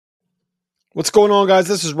What's going on, guys?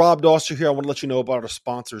 This is Rob Doster here. I want to let you know about our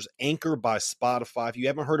sponsors, Anchor by Spotify. If you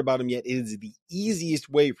haven't heard about them yet, it is the easiest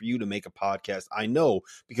way for you to make a podcast. I know,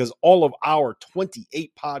 because all of our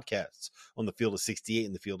 28 podcasts on the Field of 68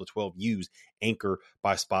 and the Field of 12 use Anchor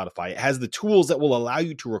by Spotify. It has the tools that will allow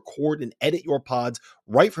you to record and edit your pods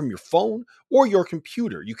right from your phone or your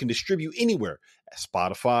computer. You can distribute anywhere.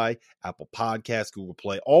 Spotify, Apple Podcasts, Google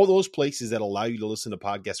Play, all those places that allow you to listen to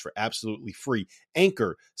podcasts for absolutely free.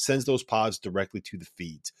 Anchor sends those pods directly to the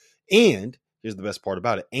feeds. And here's the best part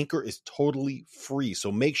about it. Anchor is totally free.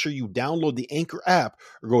 So make sure you download the Anchor app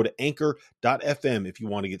or go to anchor.fm if you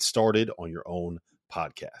want to get started on your own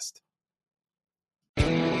podcast.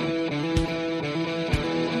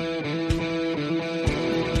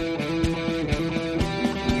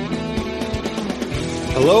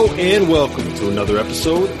 Hello and welcome to another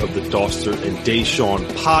episode of the Doster and Deshaun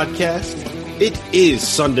podcast. It is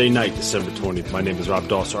Sunday night, December 20th. My name is Rob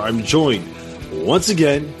Doster. I'm joined once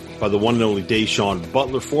again by the one and only Deshaun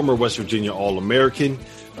Butler, former West Virginia All-American,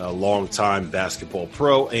 a longtime basketball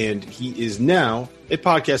pro, and he is now a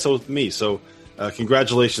podcast host with me. So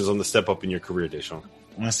congratulations on the step up in your career, Deshaun.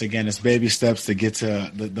 Once again, it's baby steps to get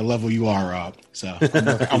to the level you are, Rob. So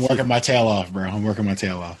I'm working my tail off, bro. I'm working my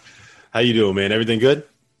tail off. How you doing, man? Everything good?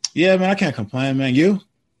 Yeah, man, I can't complain, man. You?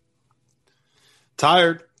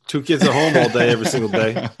 Tired. 2 kids at home all day, every single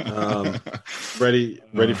day.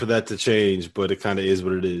 Ready for that to change, but it kind of is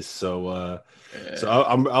what it is. So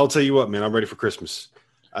I'll tell you what, man. I'm ready for Christmas.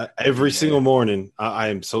 Every single morning, I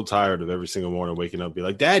am so tired of every single morning waking up and be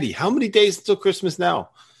like, Daddy, how many days until Christmas now?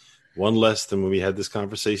 One less than when we had this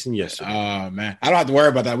conversation yesterday. Oh, man. I don't have to worry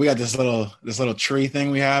about that. We got this little tree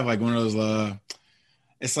thing we have, like one of those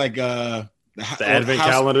it's like the Advent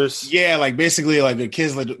calendars. Yeah, like basically like the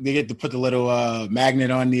kids, like, they get to put the little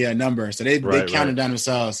magnet on the number. So they count it down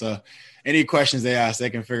themselves. So any questions they ask,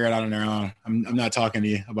 they can figure it out on their own. I'm not talking to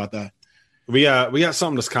you about that. We got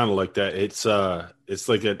something that's kind of like that. It's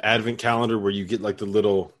like an Advent calendar where you get like the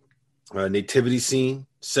little nativity scene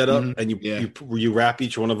set up, and you wrap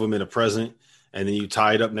each one of them in a present, and then you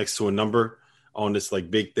tie it up next to a number on this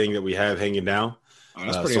like big thing that we have hanging down. Oh,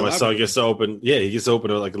 that's pretty so my son gets to open, he gets to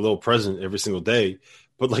open like a little present every single day,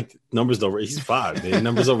 but like numbers don't. He's 5, man.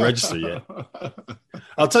 Numbers don't register yet.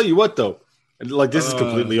 I'll tell you what though, like this is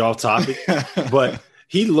completely off topic, but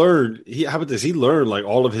he learned. How about this? He learned like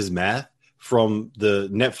all of his math from the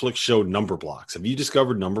Netflix show Number Blocks. Have you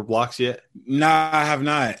discovered Number Blocks yet? No, I have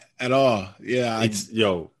not at all. Yeah,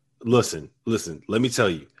 listen. Let me tell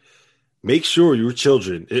you. Make sure your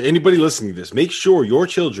children, anybody listening to this, make sure your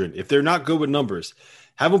children, if they're not good with numbers,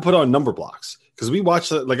 have them put on Number Blocks. Because we watch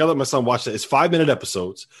that, like I let my son watch that. It's 5-minute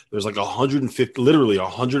episodes. There's like 150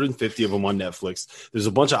 of them on Netflix. There's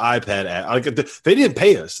a bunch of iPad ads. Like they didn't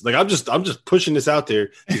pay us. Like I'm just pushing this out there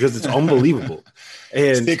because it's unbelievable.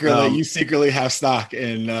 And you secretly have stock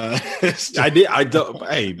in. I did. I don't.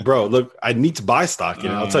 Hey, bro, look, I need to buy stock in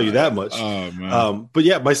it. I'll tell you that much. Oh man. But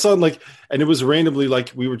yeah, my son and it was randomly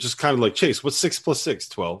like we were just kind of like, Chase, what's 6 + 6?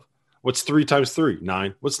 12. What's 3 × 3?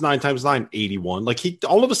 9. What's 9 × 9? 81. Like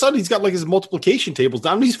all of a sudden he's got like his multiplication tables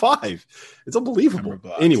down. And he's 5. It's unbelievable.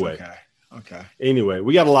 Anyway. Okay. Anyway,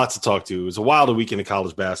 we got a lot to talk to. It was a wild weekend of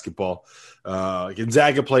college basketball.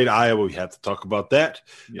 Gonzaga played Iowa. We have to talk about that.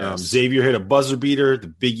 Yes. Xavier hit a buzzer beater. The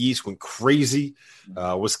Big East went crazy.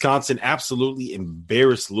 Wisconsin absolutely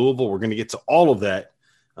embarrassed Louisville. We're going to get to all of that.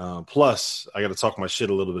 Plus, I got to talk my shit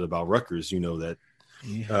a little bit about Rutgers. You know that.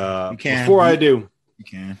 You can. Before I do, you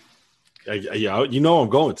can. You know I'm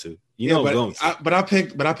going to. I'm going to. But I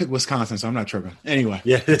picked Wisconsin, so I'm not tripping. Anyway,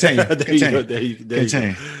 yeah. Continue.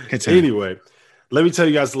 Continue. Anyway, let me tell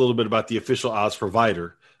you guys a little bit about the official odds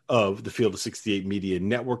provider of the Field of 68 Media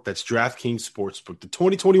Network. That's DraftKings Sportsbook. The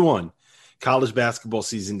 2021 college basketball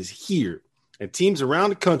season is here, and teams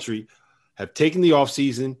around the country have taken the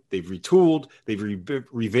offseason, they've retooled, they've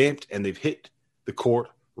revamped, and they've hit the court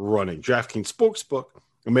running. DraftKings Sportsbook,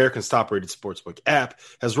 America's top-rated sportsbook app,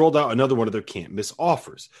 has rolled out another one of their can't-miss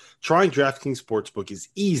offers. Trying DraftKings Sportsbook is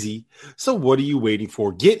easy, so what are you waiting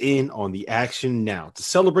for? Get in on the action now. To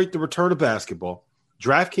celebrate the return of basketball,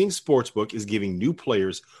 DraftKings Sportsbook is giving new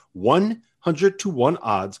players 100-1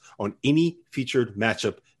 odds on any featured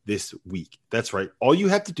matchup this week. That's right. All you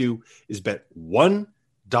have to do is bet $1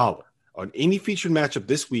 on any featured matchup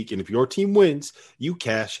this week, and if your team wins, you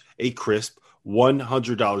cash a crisp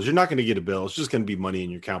 $100. You're not going to get a bill. It's just going to be money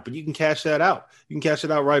in your account, but you can cash that out. You can cash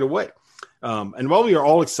it out right away. And while we are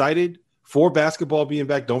all excited for basketball being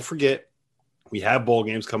back, don't forget we have bowl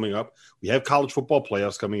games coming up. We have college football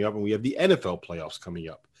playoffs coming up, and we have the NFL playoffs coming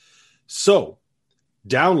up. So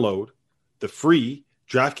download the free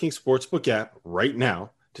DraftKings Sportsbook app right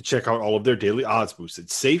now. to check out all of their daily odds boosts.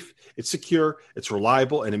 It's safe, it's secure, it's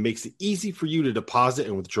reliable, and it makes it easy for you to deposit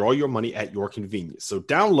and withdraw your money at your convenience. So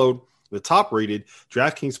download the top-rated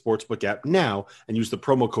DraftKings Sportsbook app now and use the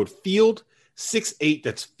promo code FIELD68.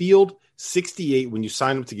 That's FIELD68 when you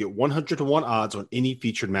sign up to get 100-to-1 odds on any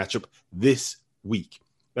featured matchup this week.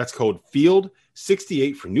 That's code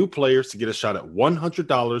FIELD68 for new players to get a shot at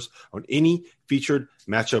 $100 on any featured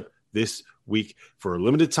matchup this week for a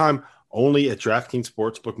limited time only at DraftKings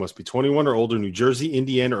Sportsbook. Must be 21 or older, New Jersey,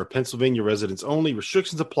 Indiana, or Pennsylvania residents only.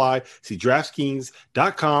 Restrictions apply. See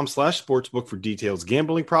DraftKings.com/sportsbook for details.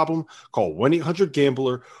 Gambling problem? Call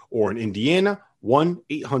 1-800-GAMBLER or in Indiana,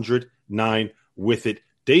 1-800-9-WITH-IT.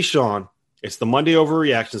 Deshaun, it's the Monday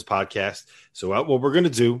Overreactions podcast. So what we're going to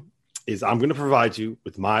do is I'm going to provide you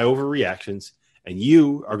with my overreactions, and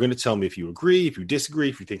you are going to tell me if you agree, if you disagree,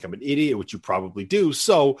 if you think I'm an idiot, which you probably do.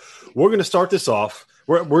 So we're going to start this off.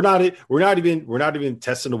 We're not even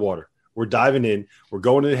testing the water. We're diving in. We're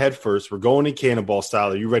going in head first. We're going in cannonball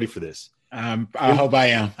style. Are you ready for this? I hope I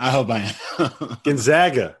am.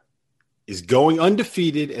 Gonzaga is going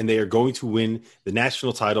undefeated, and they are going to win the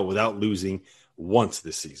national title without losing once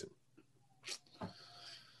this season.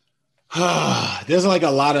 There's like a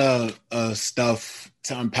lot of stuff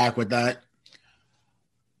to unpack with that.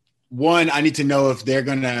 One, I need to know if they're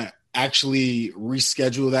going to actually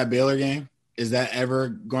reschedule that Baylor game. Is that ever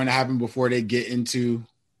going to happen before they get into?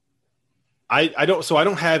 I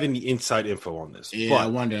don't have any inside info on this. Yeah, I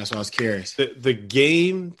wonder. That's why I was curious. The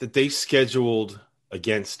game that they scheduled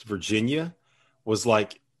against Virginia was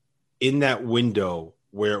like in that window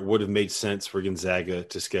where it would have made sense for Gonzaga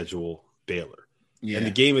to schedule Baylor. Yeah. And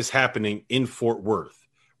the game is happening in Fort Worth,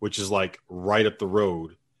 which is like right up the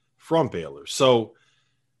road from Baylor. So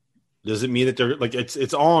does it mean that they're like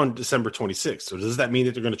it's on December 26th? So does that mean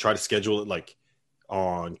that they're going to try to schedule it like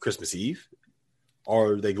on Christmas Eve?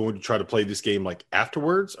 Or are they going to try to play this game like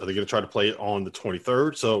afterwards? Are they going to try to play it on the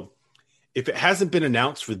 23rd? So if it hasn't been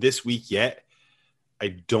announced for this week yet,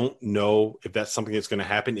 I don't know if that's something that's going to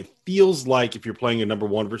happen. It feels like if you're playing a number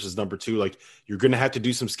one versus number two, like you're going to have to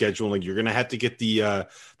do some scheduling. You're going to have to get the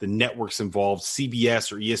networks involved.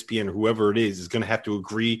 CBS or ESPN or whoever it is going to have to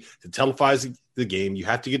agree to televise the game. You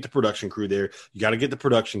have to get the production crew there. You got to get the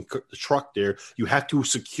production truck there. You have to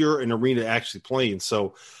secure an arena actually playing.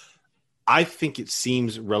 So I think it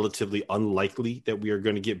seems relatively unlikely that we are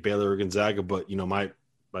going to get Baylor or Gonzaga, but my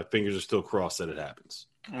fingers are still crossed that it happens.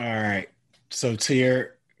 All right. So to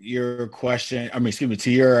your question,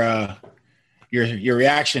 to your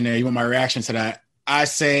reaction there, you want my reaction to that? I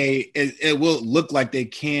say it will look like they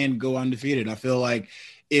can go undefeated. I feel like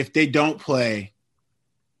if they don't play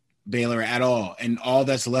Baylor at all, and all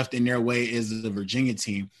that's left in their way is the Virginia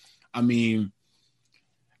team. I mean,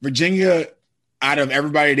 Virginia, out of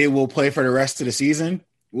everybody they will play for the rest of the season,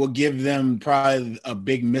 will give them probably a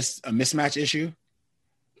big mismatch issue.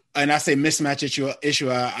 And I say mismatch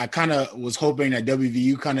issue. I kind of was hoping that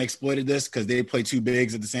WVU kind of exploited this because they play two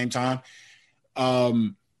bigs at the same time.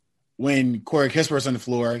 When Corey Kisper's on the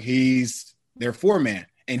floor, he's their four-man,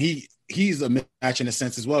 and he's a mismatch in a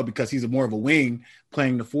sense as well because he's more of a wing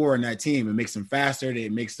playing the four in that team. It makes them faster.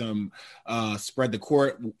 It makes them spread the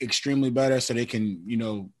court extremely better so they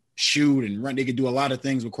can, shoot and run. They could do a lot of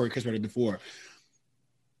things with Corey Kisper at the four.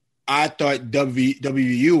 I thought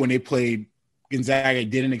WVU, when they played Gonzaga,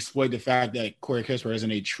 didn't exploit the fact that Corey Kisper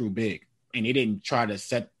isn't a true big, and they didn't try to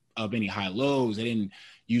set up any high lows. They didn't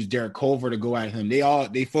use Derek Culver to go at him.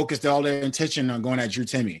 They focused all their attention on going at Drew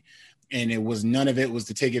Timme, and none of it was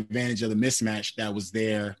to take advantage of the mismatch that was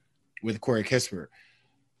there with Corey Kisper.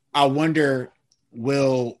 I wonder,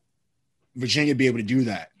 will Virginia be able to do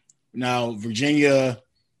that? Now, Virginia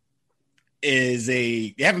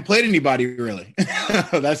they haven't played anybody really.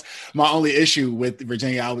 That's my only issue with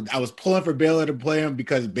Virginia. I was pulling for Baylor to play them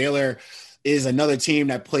because Baylor is another team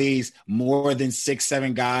that plays more than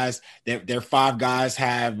 6-7 guys. Their 5 guys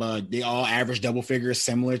they all average double figures,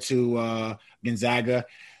 similar to Gonzaga.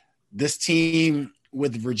 This team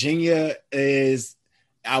with Virginia is,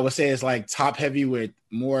 I would say, it's like top heavy with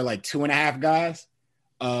more like 2.5 guys.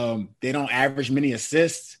 They don't average many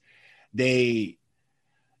assists.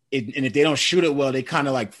 And if they don't shoot it well, they kind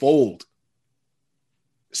of like fold.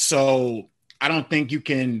 So I don't think you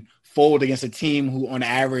can fold against a team who on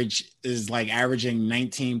average is like averaging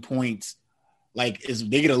 19 points. Like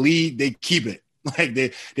they get a lead, they keep it. Like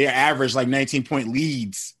they average like 19-point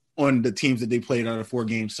leads on the teams that they played out of 4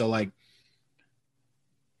 games. So like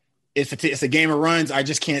it's a game of runs. I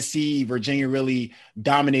just can't see Virginia really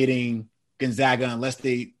dominating Gonzaga unless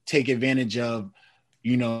they take advantage of,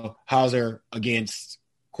 Hauser against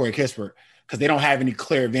Corey Kisper, because they don't have any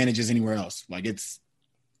clear advantages anywhere else. Like it's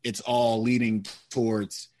it's all leading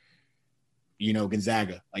towards,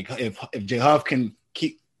 Gonzaga. Like if J Huff can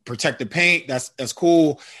protect the paint, that's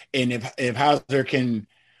cool. And if Hauser can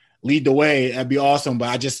lead the way, that'd be awesome.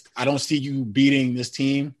 But I don't see you beating this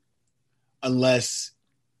team unless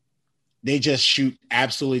they just shoot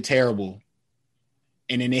absolutely terrible.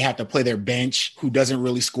 And then they have to play their bench, who doesn't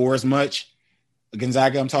really score as much.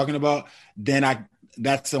 Gonzaga, I'm talking about. Then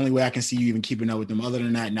that's the only way I can see you even keeping up with them. Other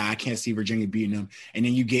than that, I can't see Virginia beating them. And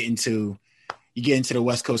then you get into the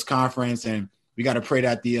West Coast Conference, and we got to pray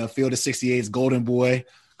that the Field of 68's Golden Boy,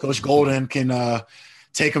 Coach Golden, can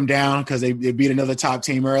take them down, because they beat another top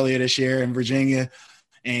team earlier this year in Virginia,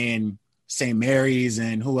 and St. Mary's,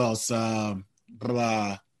 and who else? Who else?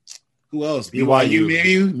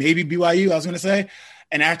 BYU, maybe BYU. I was gonna say.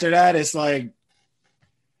 And after that, it's like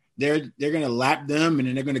they're going to lap them, and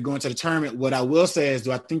then they're going to go into the tournament. What I will say is,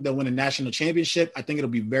 do I think they'll win a national championship? I think it'll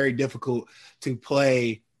be very difficult to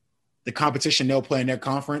play the competition they'll play in their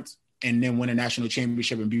conference and then win a national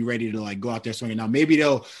championship and be ready to go out there swinging. Now, maybe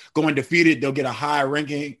they'll go undefeated. They'll get a high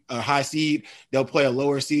ranking, a high seed. They'll play a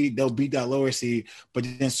lower seed. They'll beat that lower seed. But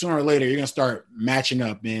then sooner or later, you're going to start matching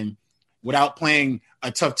up. And without playing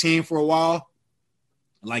a tough team for a while,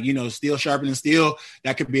 steel sharpening steel,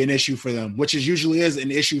 that could be an issue for them, which usually is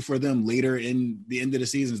an issue for them later in the end of the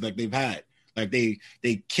seasons like they've had. Like they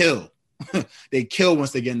kill. They kill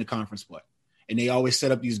once they get into conference play. And they always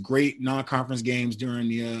set up these great non-conference games during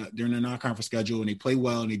the non-conference schedule, and they play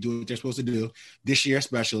well and they do what they're supposed to do this year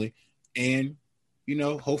especially. And,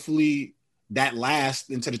 hopefully that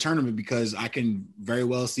lasts into the tournament, because I can very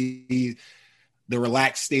well see the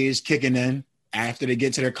relaxed stage kicking in after they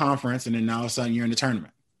get to their conference, and then now all of a sudden you're in the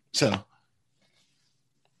tournament. So,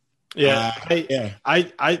 I think that I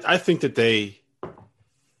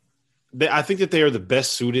think that they are the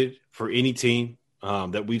best suited for any team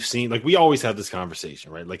that we've seen. Like, we always have this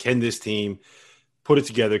conversation, right? Like, can this team put it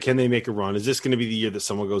together? Can they make a run? Is this going to be the year that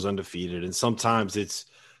someone goes undefeated? And sometimes it's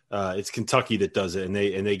Kentucky that does it, and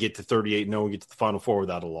they get to 38-0 and get to the Final Four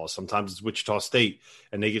without a loss. Sometimes it's Wichita State,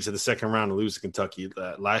 and they get to the second round and lose to Kentucky.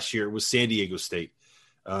 Last year it was San Diego State.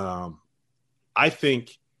 I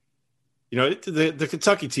think, the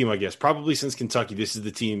Kentucky team, I guess, probably since Kentucky, this is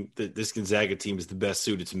the team that this Gonzaga team is the best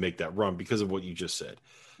suited to make that run because of what you just said.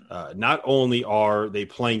 Not only are they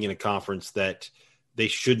playing in a conference that they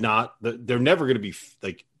should not, they're never going to be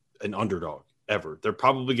like an underdog. Ever. They're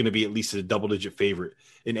probably going to be at least a double-digit favorite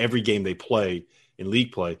in every game they play in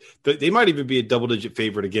league play. They might even be a double-digit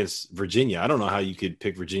favorite against Virginia. I don't know how you could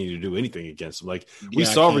pick Virginia to do anything against them. Like, we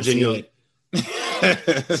saw Virginia.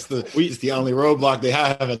 It's the only roadblock they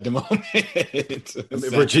have at the moment.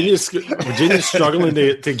 Virginia's struggling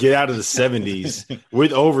to get out of the 70s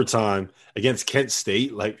with overtime against Kent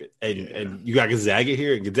State. And you got Gonzaga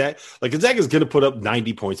here, and Gonzaga's going to put up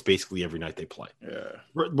 90 points basically every night they play. Yeah,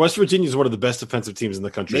 West Virginia is one of the best defensive teams in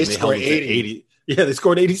the country. They scored 80. Yeah, they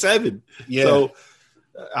scored 87. Yeah. So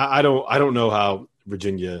I don't know how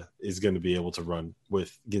Virginia is going to be able to run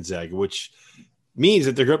with Gonzaga, which means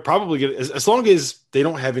that they're probably going to, as long as they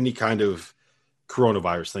don't have any kind of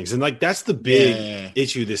coronavirus things. And that's the big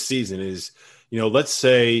issue this season is, let's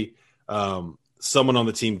say someone on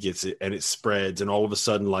the team gets it and it spreads, and all of a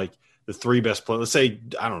sudden, the three best players, let's say,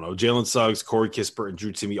 I don't know, Jalen Suggs, Corey Kispert, and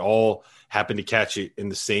Drew Timme all happen to catch it in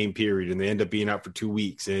the same period, and they end up being out for 2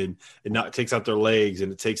 weeks, and it takes out their legs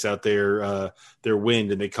and it takes out their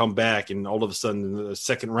wind, and they come back, and all of a sudden in the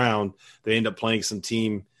second round, they end up playing some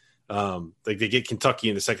team. They get Kentucky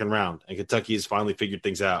in the second round, and Kentucky has finally figured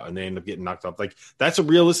things out, and they end up getting knocked off. That's a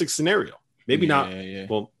realistic scenario. Maybe not. Yeah.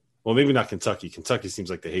 Well, maybe not Kentucky. Kentucky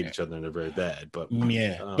seems like they hate each other and they're very bad. But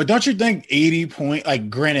but don't you think 80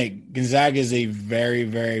 point? Granted, Gonzaga is a very,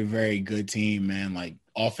 very, very good team, man.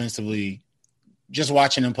 Offensively, just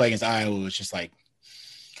watching them play against Iowa was just I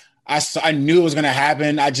knew it was going to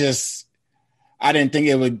happen. I didn't think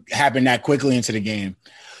it would happen that quickly into the game.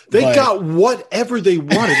 They got whatever they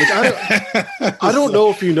wanted. I don't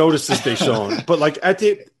know if you noticed this, Deshaun, but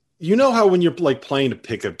you know how when you're playing a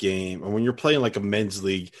pickup game, or when you're playing a men's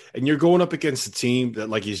league, and you're going up against a team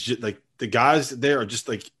that is just the guys there are just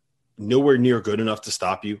nowhere near good enough to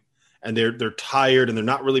stop you, and they're tired and they're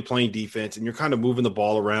not really playing defense, and you're kind of moving the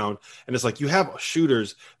ball around, and it's you have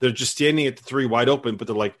shooters that are just standing at the three wide open, but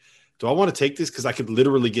they're do I want to take this? Because I could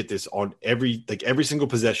literally get this on every single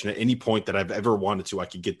possession at any point that I've ever wanted to. I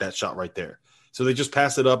could get that shot right there. So they just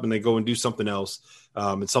pass it up and they go and do something else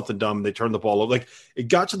and something dumb. And they turn the ball over. It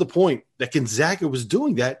got to the point that Gonzaga was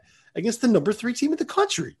doing that against the number 3 team in the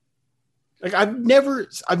country. I've never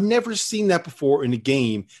seen that before in a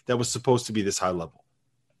game that was supposed to be this high level.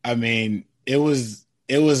 I mean, it was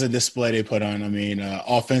it was a display they put on. I mean,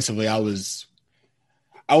 offensively, I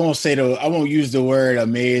won't use the word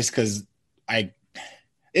amazed because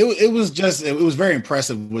it was very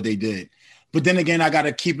impressive what they did. But then again, I got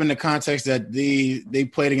to keep in the context that they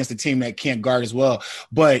played against a team that can't guard as well.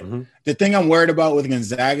 But the thing I'm worried about with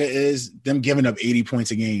Gonzaga is them giving up 80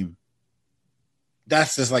 points a game.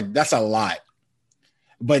 That's a lot.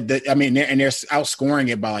 But they're outscoring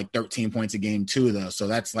it by like 13 points a game too, though. So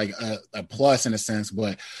that's like a plus in a sense.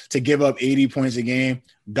 But to give up 80 points a game,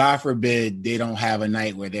 God forbid they don't have a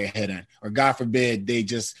night where they're hitting, or God forbid they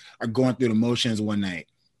just are going through the motions one night.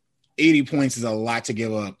 80 points is a lot to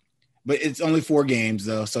give up. But it's only 4 games,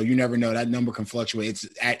 though, so you never know. That number can fluctuate. It's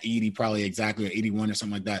at 80 probably exactly, or 81 or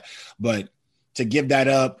something like that. But to give that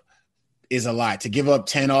up is a lot. To give up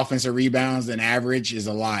 10 offensive rebounds and average is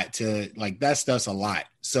a lot. That stuff's a lot.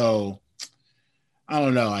 So I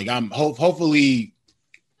don't know. Like hopefully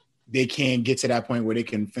they can get to that point where they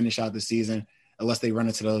can finish out the season. Unless they run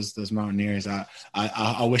into those Mountaineers,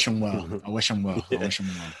 I wish them well. I wish them well.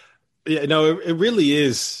 Yeah, no, it really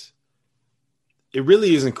is. It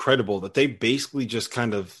really is incredible that they basically just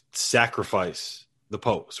kind of sacrifice the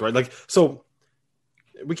post, right? Like, so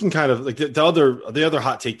we can kind of like the other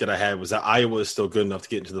hot take that I had was that Iowa is still good enough to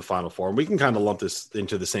get into the Final Four, and we can kind of lump this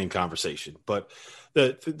into the same conversation. But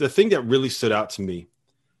the thing that really stood out to me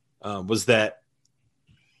was that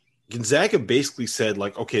Gonzaga basically said,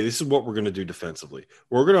 like, okay, this is what we're going to do defensively.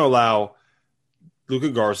 We're going to allow Luka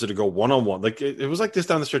Garza to go one-on-one. Like it was like this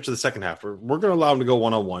down the stretch of the second half. We're going to allow him to go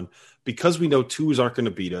one-on-one because we know twos aren't going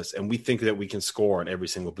to beat us, and we think that we can score on every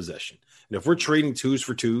single possession. And if we're trading twos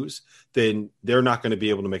for twos, then they're not going to be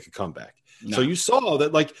able to make a comeback. No. So you saw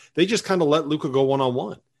that, like, they just kind of let Luka go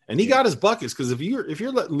one-on-one, and he got his buckets, because if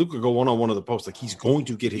you're letting Luka go one-on-one of the post, like, he's going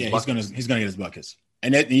to get his buckets. He's going to get his buckets.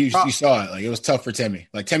 And that, you saw it. Like, it was tough for Timmy.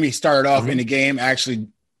 Like, Timmy started off in the game actually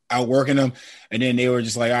outworking them, and then they were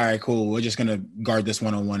just like, all right, cool, we're just gonna guard this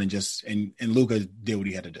one-on-one, and Luka did what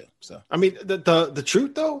he had to do. So I mean, the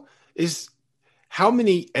truth though is, how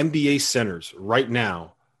many NBA centers right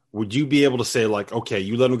now would you be able to say, like, okay,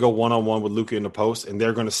 you let him go one-on-one with Luka in the post and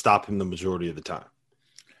they're going to stop him the majority of the time?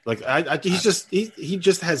 Like, he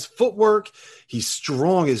just has footwork. He's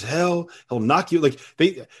strong as hell. He'll knock you. Like,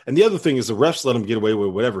 and the other thing is the refs let him get away with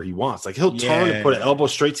whatever he wants. Like, he'll turn and put an elbow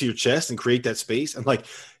straight to your chest and create that space. And like,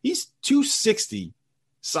 he's 260,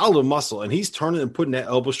 solid muscle, and he's turning and putting that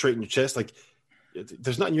elbow straight in your chest. Like,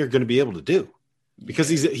 there's nothing you're going to be able to do, because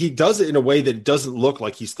he does it in a way that doesn't look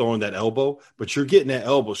like he's throwing that elbow, but you're getting that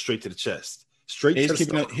elbow straight to the chest. He's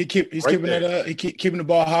keeping the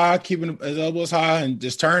ball high, keeping his elbows high, and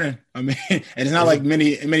just turning. I mean, and it's not like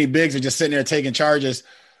many bigs are just sitting there taking charges,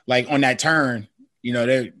 like on that turn. You know,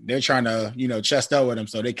 they're trying to chest out with him,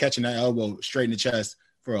 so they're catching that elbow straight in the chest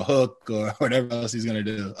for a hook or whatever else he's gonna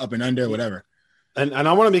do, up and under, whatever. And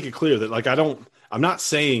I want to make it clear that, like, I'm not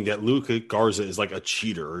saying that Luka Garza is like a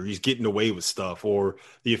cheater or he's getting away with stuff, or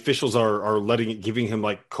the officials are giving him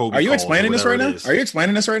like Kobe. Are you explaining this right now? Are you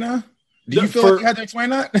explaining this right now? Do you feel like you had to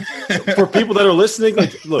explain that? For people that are listening,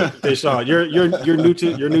 like, look, Deshaun, you're new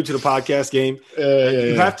to the podcast game.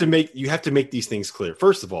 You have to make these things clear.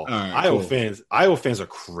 First of all, Iowa fans are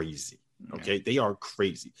crazy. Okay, they are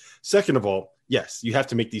crazy. Second of all, yes, you have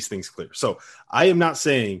to make these things clear. So I am not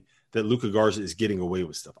saying that Luka Garza is getting away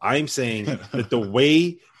with stuff. I am saying that the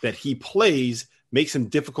way that he plays makes him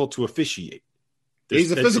difficult to officiate. He's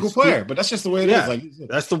a physical player, but that's just the way it is. Like,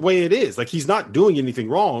 that's the way it is. Like, he's not doing anything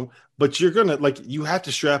wrong, but you're gonna, like, you have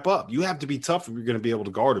to strap up. You have to be tough if you're gonna be able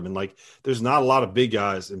to guard him. And like, there's not a lot of big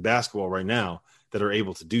guys in basketball right now that are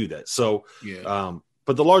able to do that. So,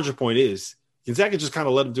 but the larger point is, Gonzaga just kind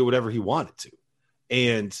of let him do whatever he wanted to,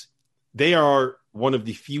 and they are one of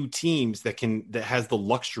the few teams that has the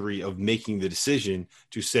luxury of making the decision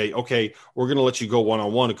to say, okay, we're gonna let you go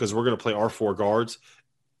one-on-one because we're gonna play our 4 guards.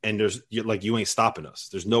 And you ain't stopping us.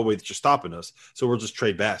 There's no way that you're stopping us. So we'll just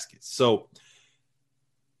trade baskets. So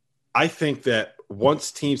I think that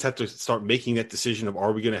once teams have to start making that decision of,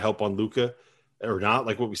 are we going to help on Luka or not,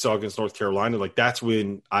 like what we saw against North Carolina, like, that's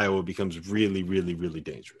when Iowa becomes really, really, really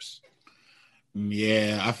dangerous.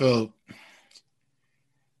 Yeah, I feel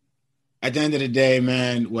at the end of the day,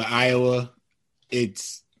 man, with Iowa, I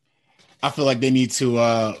feel like they need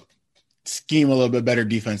to scheme a little bit better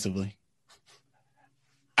defensively.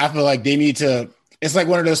 I feel like they need to – it's like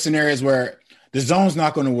one of those scenarios where the zone's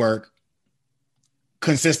not going to work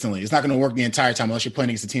consistently. It's not going to work the entire time unless you're playing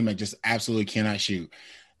against a team that just absolutely cannot shoot.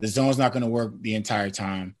 The zone's not going to work the entire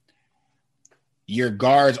time. Your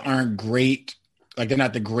guards aren't great. Like, they're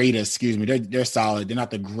not the greatest, excuse me. They're solid. They're not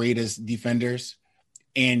the greatest defenders.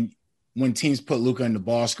 And when teams put Luka in the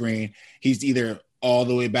ball screen, he's either all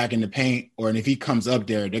the way back in the paint, and if he comes up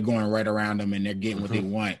there, they're going right around him and they're getting what they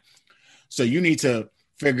want. So you need to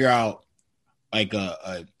figure out like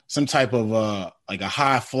some type of like a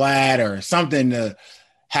high flat or something to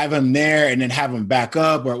have him there and then have him back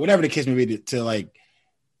up or whatever the case may be to like,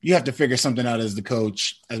 you have to figure something out as the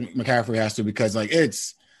coach, as McCaffrey has to, because like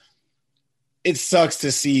it sucks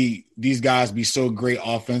to see these guys be so great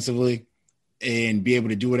offensively and be able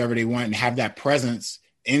to do whatever they want and have that presence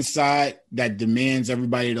inside that demands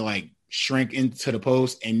everybody to like shrink into the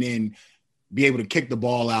post and then be able to kick the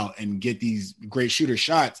ball out and get these great shooter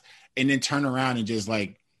shots and then turn around and just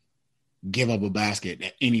like give up a basket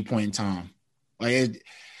at any point in time. Like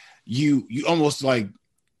you almost like,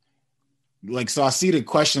 so I see the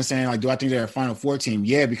question saying like, do I think they're a Final Four team?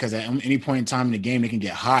 Yeah, because at any point in time in the game, they can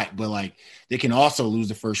get hot, but like they can also lose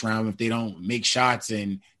the first round if they don't make shots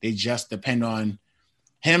and they just depend on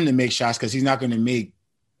him to make shots because he's not going to make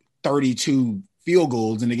 32 field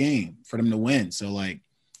goals in the game for them to win. So like,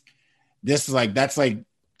 this is like, that's like,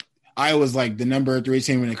 Iowa's like the number 3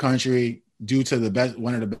 team in the country due to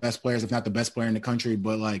one of the best players, if not the best player in the country.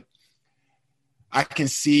 But like, I can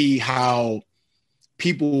see how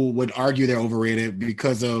people would argue they're overrated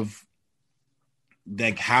because of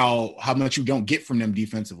like how much you don't get from them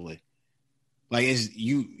defensively. Like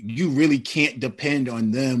you really can't depend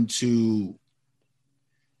on them to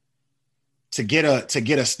get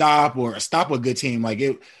a stop or stop a good team. Like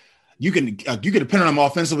you can depend on them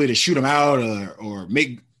offensively to shoot them out or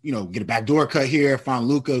make, get a backdoor cut here, find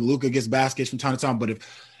Luka. Luka gets baskets from time to time. But if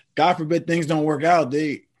God forbid things don't work out,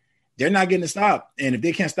 they're not getting a stop. And if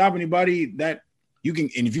they can't stop anybody, that you can,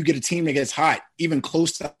 and if you get a team that gets hot, even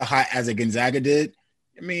close to hot as a Gonzaga did,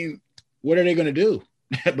 I mean, what are they going to do?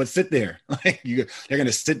 But sit there. Like they're going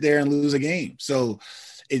to sit there and lose a game. So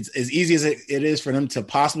it's as easy as it is for them to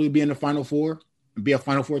possibly be in the Final Four, be a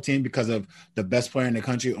Final Four team because of the best player in the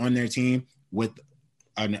country on their team with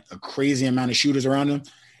a crazy amount of shooters around them.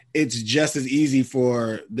 It's just as easy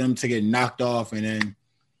for them to get knocked off and then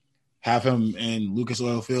have him in Lucas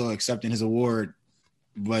Oil Field accepting his award,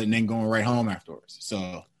 but then going right home afterwards.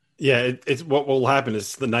 So yeah, it's what will happen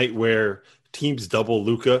is the night where teams double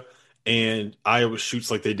Luka and Iowa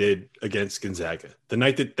shoots like they did against Gonzaga. The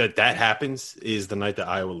night that happens is the night that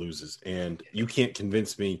Iowa loses. And you can't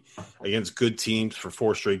convince me against good teams for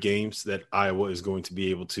 4 straight games that Iowa is going to be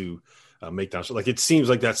able to make down. Like it seems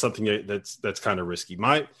like that's something that's kind of risky.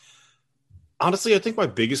 Honestly, I think my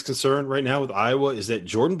biggest concern right now with Iowa is that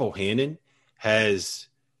Jordan Bohannon has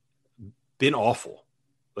been awful.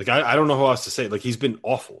 Like I don't know how else to say it. Like he's been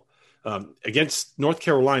awful. Against North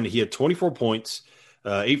Carolina, he had 24 points.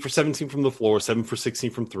 8 for 17 from the floor, 7 for 16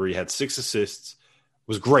 from 3, had 6 assists,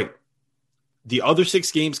 was great. The other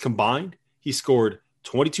 6 games combined, he scored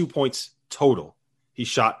 22 points total. He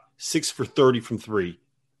shot 6 for 30 from 3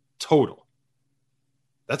 total.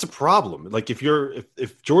 That's a problem. Like if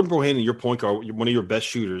Jordan Bohannon, your point guard, one of your best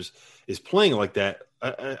shooters, is playing like that,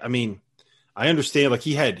 I mean, I understand like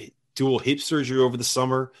he had dual hip surgery over the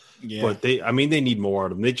summer, but they need more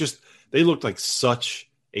out of him. They looked like such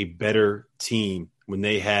a better team when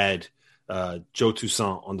they had Joe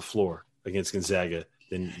Toussaint on the floor against Gonzaga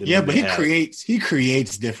than but he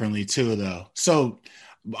creates differently too, though. So,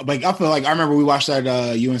 like I feel like I remember we watched that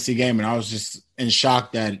UNC game, and I was just in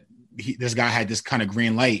shock that this guy had this kind of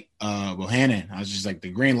green light, Bohannon. I was just like, the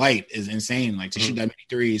green light is insane, like to shoot that many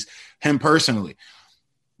threes, him personally.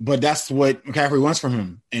 But that's what McCaffrey wants from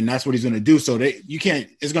him, and that's what he's going to do. So it's going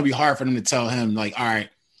to be hard for them to tell him like, all right,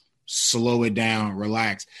 slow it down,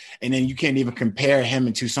 relax. And then you can't even compare him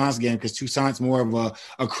and Toussaint's game because Toussaint's more of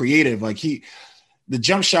a creative. Like the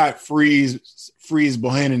jump shot frees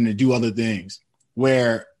Bohannon to do other things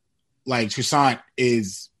where like Toussaint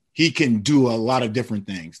he can do a lot of different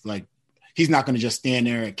things. Like he's not going to just stand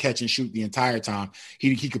there and catch and shoot the entire time.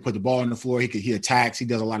 He could put the ball on the floor. He attacks. He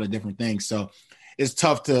does a lot of different things. So it's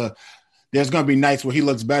tough there's going to be nights where he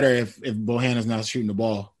looks better if Bohannon's not shooting the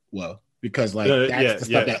ball well. Because like that's the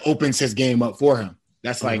stuff that opens his game up for him.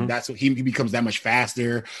 That's like that's what he becomes that much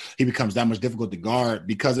faster. He becomes that much difficult to guard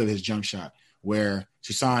because of his jump shot. Where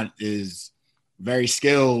Toussaint is very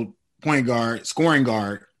skilled point guard, scoring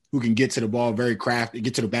guard who can get to the ball very crafty,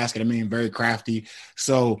 get to the basket. Very crafty.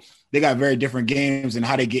 So they got very different games, and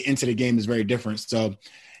how they get into the game is very different. So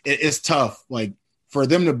it's tough. Like for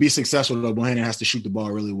them to be successful, though, Bohannon has to shoot the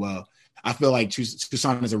ball really well. I feel like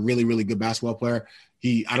Toussaint is a really, really good basketball player.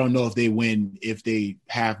 I don't know if they win if they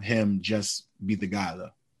have him just be the guy, though.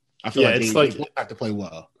 I feel like they have to play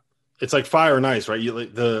well. It's like fire and ice, right?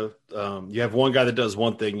 You have one guy that does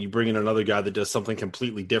one thing, you bring in another guy that does something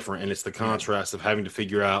completely different, and it's the contrast of having to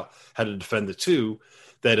figure out how to defend the two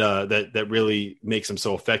that really makes him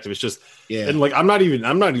so effective. It's just, and like I'm not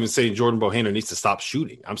even saying Jordan Bohannon needs to stop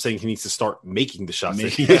shooting. I'm saying he needs to start making the shots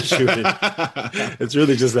that he is shooting. It's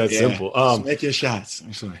really just that simple. Just make your shots.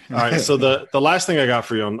 I'm sorry. All right, so the last thing I got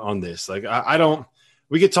for you on this, like I don't.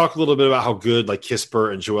 We could talk a little bit about how good like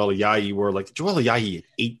Kispert and Joel Ayayi were. Like Joel Ayayi had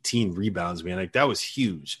 18 rebounds, man. Like that was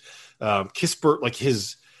huge. Kispert, like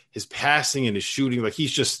his passing and his shooting, like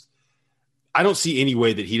he's just. I don't see any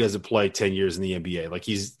way that he doesn't play 10 years in the NBA. Like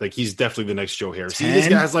he's definitely the next Joe Harris. This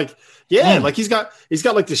guy's like, like he's got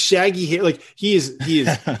like the shaggy hair. Like he is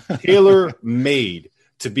tailor made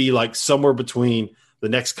to be like somewhere between the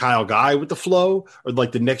next Kyle Guy with the flow, or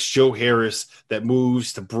like the next Joe Harris that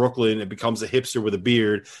moves to Brooklyn and becomes a hipster with a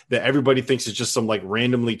beard that everybody thinks is just some like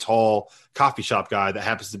randomly tall coffee shop guy that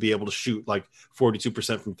happens to be able to shoot like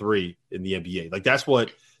 42% from three in the NBA. Like that's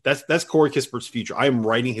Corey Kispert's future. I am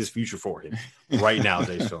writing his future for him right now,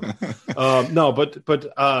 Dave Stone. No, but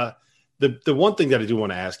the one thing that I do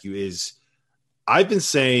want to ask you is, I've been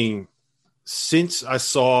saying since I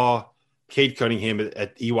saw Cade Cunningham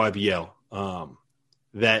at EYBL,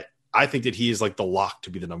 that I think that he is like the lock to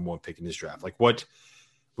be the number one pick in this draft. Like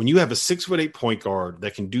when you have a 6'8" point guard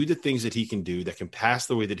that can do the things that he can do, that can pass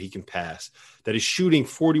the way that he can pass, that is shooting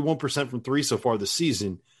 41% from three so far this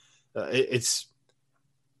season,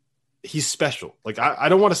 he's special. Like I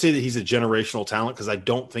don't want to say that he's a generational talent, because I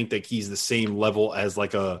don't think that he's the same level as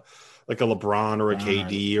like a LeBron or a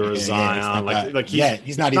KD or a Zion.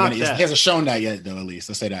 He's not even. He hasn't shown that yet, though. At least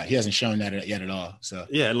let's say that he hasn't shown that yet at all. So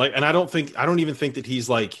and I don't even think that he's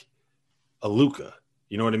like a Luka.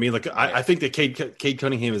 You know what I mean? Like I think that Cade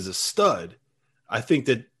Cunningham is a stud. I think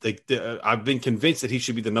that I've been convinced that he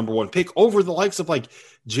should be the number one pick over the likes of like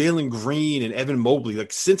Jalen Green and Evan Mobley.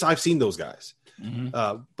 Like since I've seen those guys.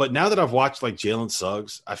 Mm-hmm. But now that I've watched like Jalen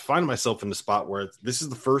Suggs, I find myself in the spot where this is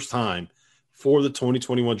the first time for the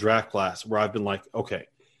 2021 draft class where I've been like, okay,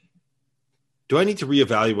 do I need to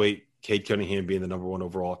reevaluate Cade Cunningham being the number one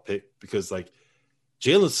overall pick? Because like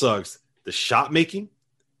Jalen Suggs, the shot making,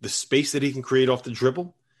 the space that he can create off the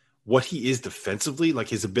dribble, what he is defensively, like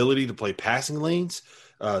his ability to play passing lanes,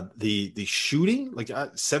 the shooting, like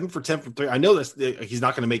 7 for 10 from three. I know that he's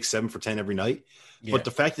not going to make 7 for 10 every night, but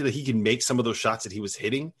the fact that he can make some of those shots that he was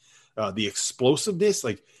hitting, the explosiveness,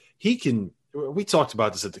 like he can. We talked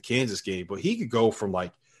about this at the Kansas game, but he could go from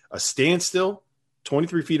like a standstill,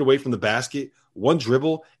 23 feet away from the basket, one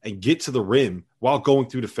dribble, and get to the rim while going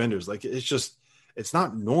through defenders. Like it's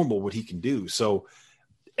not normal what he can do. So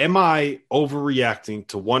am I overreacting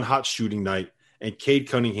to one hot shooting night and Cade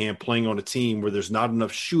Cunningham playing on a team where there's not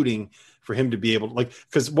enough shooting for him to be able to, like,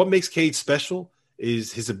 because what makes Cade special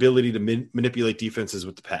is his ability to manipulate defenses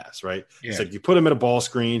with the pass, right? Yeah. It's like you put him in a ball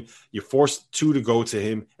screen, you force two to go to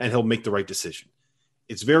him, and he'll make the right decision.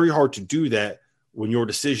 It's very hard to do that when your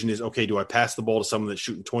decision is, okay, do I pass the ball to someone that's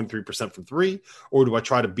shooting 23% from three, or do I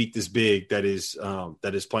try to beat this big that is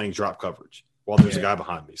playing drop coverage while there's a guy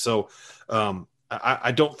behind me? So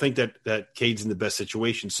I don't think that Cade's in the best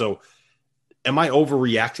situation. So am I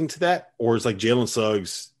overreacting to that, or is like Jalen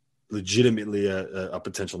Suggs legitimately a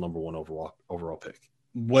potential number one overall pick?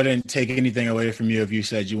 Wouldn't take anything away from you if you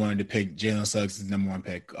said you wanted to pick Jalen Suggs as the number one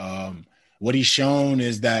pick. What he's shown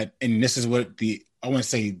is that, and this is what I want to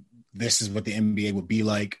say, this is what the NBA would be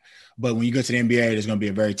like. But when you go to the NBA, there's going to be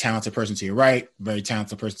a very talented person to your right, very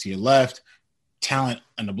talented person to your left, talent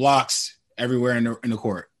on the blocks, everywhere in the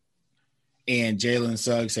court. And Jalen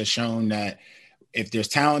Suggs has shown that if there's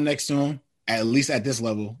talent next to him, at least at this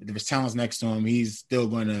level, if there's talent next to him, he's still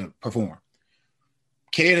going to perform.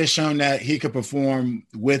 Cade has shown that he could perform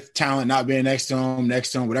with talent not being next to him,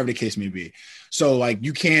 whatever the case may be. So, like,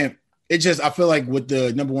 you can't – it just – I feel like with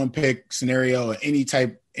the number one pick scenario or any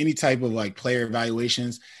type of, like, player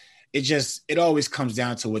evaluations, it always comes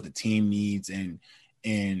down to what the team needs. And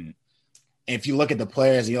if you look at the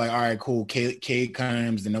players, you're like, all right, cool, Cade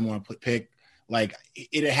Cunningham's the number one pick. Like,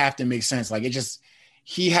 it'd have to make sense. Like,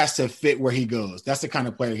 he has to fit where he goes. That's the kind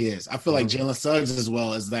of player he is. I feel like Jalen Suggs as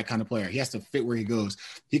well is that kind of player. He has to fit where he goes.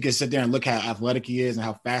 He can sit there and look how athletic he is and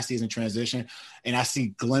how fast he is in transition. And I see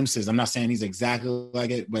glimpses. I'm not saying he's exactly like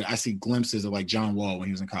it, but I see glimpses of like John Wall when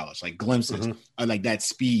he was in college, like glimpses of like that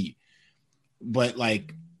speed. But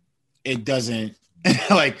like, it doesn't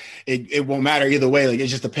like it won't matter either way. Like, it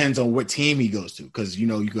just depends on what team he goes to. Cause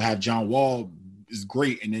you could have John Wall is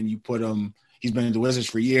great. And then you put him, he's been in the Wizards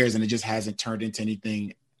for years and it just hasn't turned into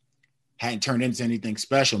anything hadn't turned into anything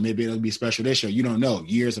special. Maybe it'll be special this year. You don't know.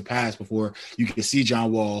 Years have passed before you can see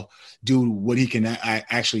John Wall do what he can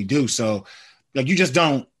actually do. So, like, you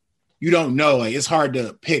don't know. Like, it's hard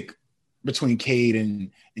to pick between Cade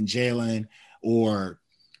and Jalen or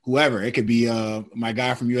whoever. It could be my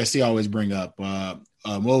guy from USC I always bring up,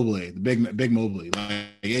 Mobley, the big Mobley.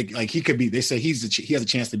 Like he could be. They say he has a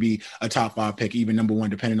chance to be a top 5 pick, even number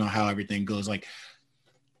 1, depending on how everything goes. Like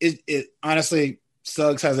it honestly,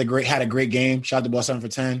 Suggs had a great game. Shot the ball 7 for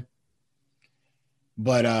 10.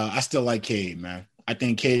 But I still like Cade, man. I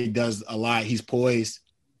think Cade does a lot. He's poised.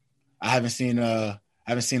 I haven't seen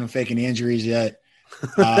him faking the injuries yet.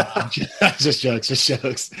 Just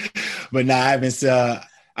jokes. But nah, I haven't.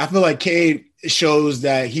 I feel like Cade shows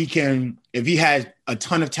that he can, if he had a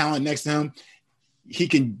ton of talent next to him, he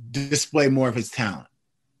can display more of his talent.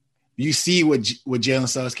 You see what Jalen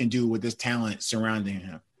Suggs can do with this talent surrounding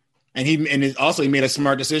him. And he made a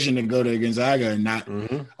smart decision to go to Gonzaga and not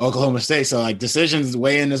Oklahoma State. So like decisions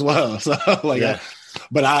weigh in as well. So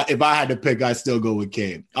if I had to pick, I'd still go with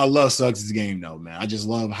Cade. I love Suggs' game though, man. I just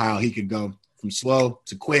love how he could go from slow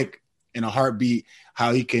to quick in a heartbeat,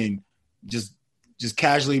 how he can just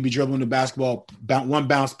casually be dribbling the basketball, one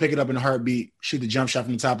bounce, pick it up in a heartbeat, shoot the jump shot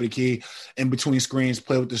from the top of the key, in between screens,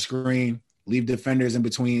 play with the screen, leave defenders in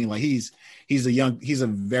between. Like he's a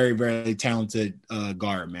very, very talented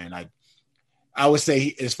guard, man. I would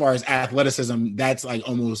say as far as athleticism, that's like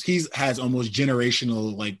has almost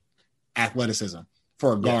generational like athleticism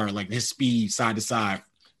for a guard, like his speed side to side,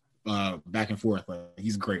 back and forth. Like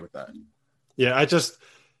he's great with that. Yeah,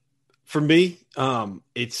 for me,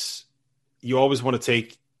 it's, you always want to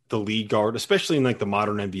take the lead guard, especially in like the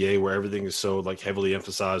modern NBA where everything is so like heavily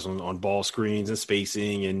emphasized on ball screens and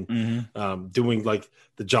spacing and doing like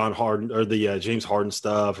the John Harden or the James Harden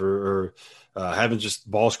stuff or having just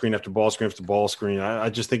ball screen after ball screen after ball screen. I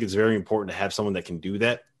just think it's very important to have someone that can do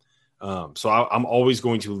that. So I'm always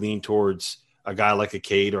going to lean towards a guy like a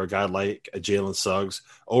Cade or a guy like a Jalen Suggs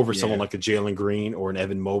over someone like a Jalen Green or an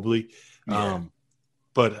Evan Mobley. Yeah.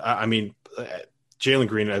 But I mean, Jalen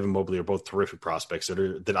Green and Evan Mobley are both terrific prospects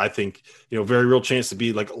that I think, very real chance to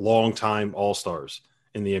be like long-time all-stars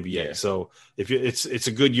in the NBA. Yeah. So it's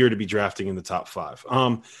a good year to be drafting in the top 5.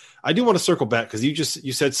 I do want to circle back because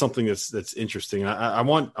you said something that's interesting. I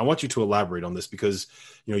want you to elaborate on this because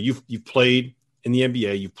you've played in the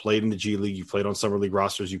NBA, you've played in the G League, you've played on summer league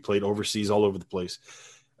rosters, you played overseas all over the place.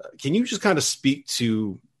 Can you just kind of speak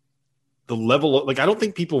to the level of, like, I don't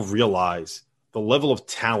think people realize the level of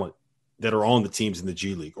talent that are on the teams in the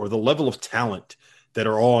G League or the level of talent that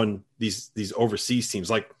are on these overseas teams.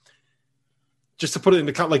 Like, just to put it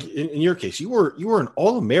into like in your case, you were an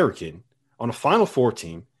All-American on a Final Four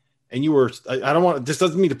team, and you were, this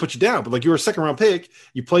doesn't mean to put you down, but like you were a second round pick,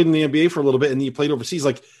 you played in the NBA for a little bit, and then you played overseas.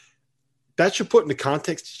 Like, that should put into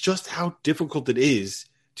context just how difficult it is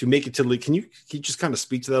to make it to the league. Can you just kind of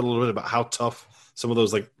speak to that a little bit about how tough some of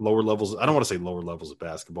those like lower levels, I don't want to say lower levels of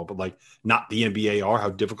basketball, but like not the NBA are, how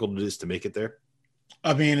difficult it is to make it there?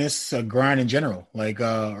 I mean, it's a grind in general. Like,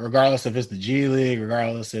 regardless if it's the G League,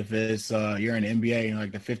 regardless if it's you're in the NBA and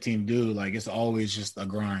like the 15th dude, like it's always just a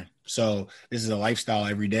grind. So this is a lifestyle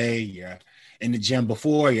every day. You're in the gym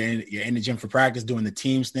before, you're in the gym for practice, doing the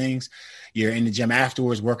teams things. You're in the gym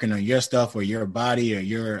afterwards, working on your stuff or your body or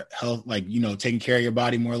your health, like, taking care of your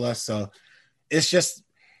body more or less. So it's just,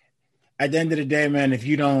 at the end of the day, man, if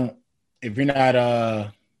you're not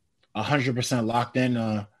 100% locked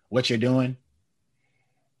in what you're doing,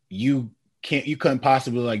 you couldn't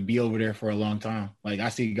possibly like be over there for a long time. Like, I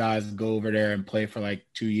see guys go over there and play for like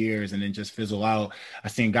 2 years and then just fizzle out. I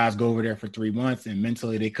seen guys go over there for 3 months and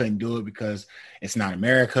mentally they couldn't do it because it's not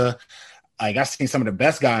America. Like, I've seen some of the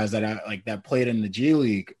best guys that played in the G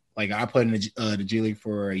League. Like, I played in the G League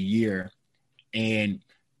for a year, and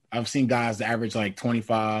I've seen guys that average like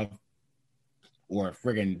 25 or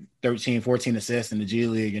friggin' 13, 14 assists in the G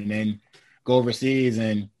League and then go overseas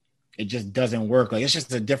and it just doesn't work. Like, it's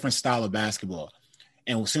just a different style of basketball.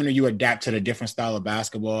 And the sooner you adapt to the different style of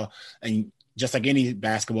basketball, and just like any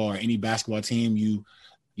basketball or any basketball team, you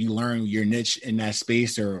learn your niche in that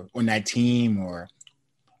space or on that team or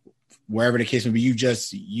wherever the case may be, you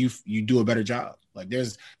do a better job. Like,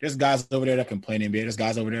 there's guys over there that can play in the NBA. There's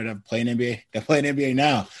guys over there that play in the NBA. That play in the NBA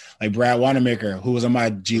now. Like Brad Wanamaker, who was on my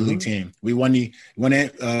G League team. We won the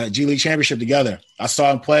G League championship together. I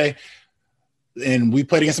saw him play, and we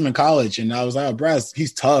played against him in college. And I was like, oh, Brad,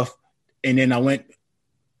 he's tough. And then I went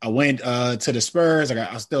to the Spurs.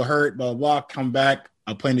 I was still hurt, blah, blah, blah. Come back.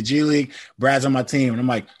 I play in the G League. Brad's on my team. And I'm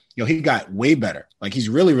like, yo, he got way better. Like, he's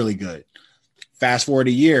really, really good. Fast forward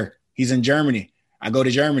a year. He's in Germany. I go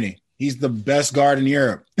to Germany. He's the best guard in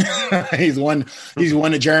Europe. He's won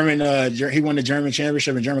the German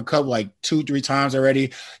championship and German Cup like 2-3 times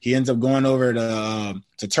already. He ends up going over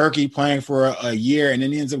to Turkey, playing for a year, and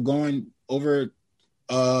then he ends up going over.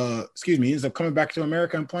 He ends up coming back to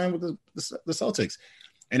America and playing with the Celtics.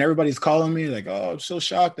 And everybody's calling me like, "Oh, I'm so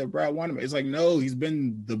shocked that Brad wanted me." It's like, no, he's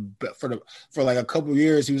been for like a couple of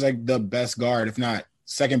years. He was like the best guard, if not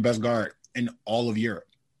second best guard in all of Europe.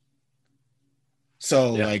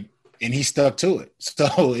 So and he stuck to it.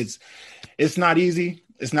 So it's not easy.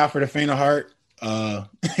 It's not for the faint of heart.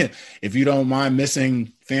 If you don't mind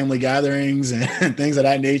missing family gatherings and things of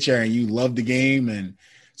that nature, and you love the game and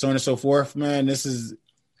so on and so forth, man,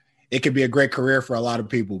 it could be a great career for a lot of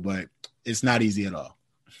people, but it's not easy at all.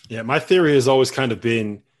 Yeah, my theory has always kind of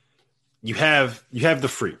been you have the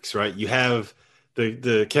freaks, right? You have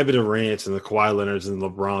the Kevin Durant's and the Kawhi Leonards and the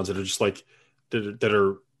LeBrons that are just like that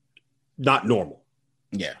are not normal.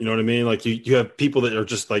 Yeah. You know what I mean? Like you have people that are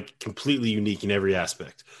just like completely unique in every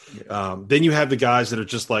aspect. Yeah. Then you have the guys that are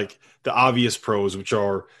just like the obvious pros, which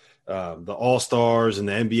are the all-stars and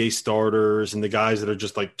the NBA starters and the guys that are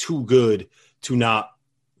just like too good to not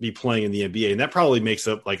be playing in the NBA. And that probably makes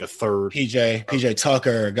up like a third. PJ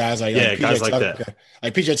Tucker, guys like guys like Tucker, that.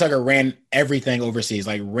 Like PJ Tucker ran everything overseas,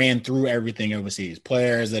 like ran through everything overseas.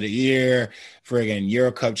 Players of the year, friggin'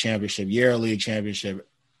 Euro Cup championship, Euro League championship,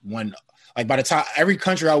 won. Like by the time every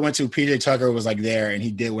country I went to, PJ Tucker was like there, and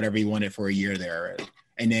he did whatever he wanted for a year there already.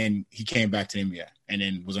 And then he came back to the NBA, and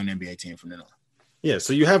then was on the NBA team from then on. Yeah,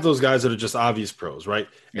 so you have those guys that are just obvious pros, right?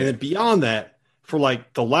 Yeah. And then beyond that, for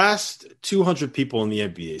like the last 200 people in the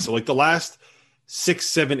NBA, so like the last 6,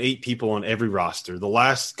 7, 8 people on every roster, the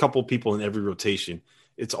last couple people in every rotation,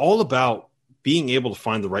 it's all about being able to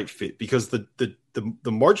find the right fit, because the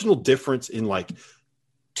marginal difference in like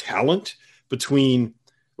talent between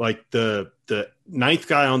like the ninth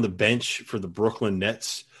guy on the bench for the Brooklyn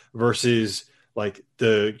Nets versus like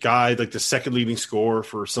the guy, like the second leading scorer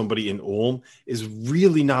for somebody in Ulm is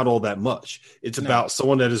really not all that much. It's about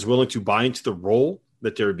someone that is willing to buy into the role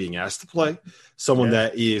that they're being asked to play, someone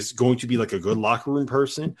that is going to be like a good locker room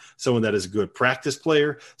person, someone that is a good practice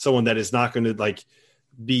player, someone that is not going to like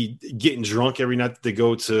be getting drunk every night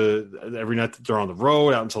that they're on the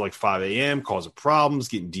road out until like 5 a.m., causing problems,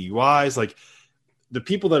 getting DUIs. Like the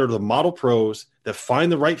people that are the model pros that find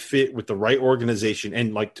the right fit with the right organization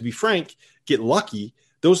and, like, to be frank, get lucky,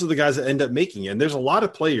 those are the guys that end up making it. And there's a lot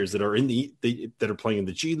of players that are that are playing in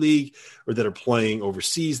the G League or that are playing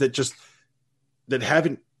overseas that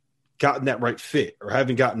haven't gotten that right fit or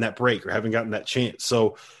haven't gotten that break or haven't gotten that chance.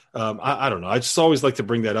 So I don't know. I just always like to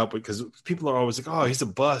bring that up because people are always like, "Oh, he's a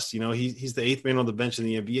bust. You know, he's the 8th man on the bench in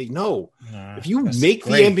the NBA." No, if you make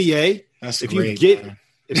the NBA, if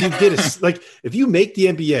you make the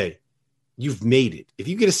NBA, you've made it. If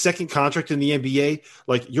you get a second contract in the NBA,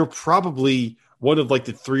 like you're probably one of like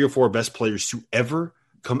the 3 or 4 best players to ever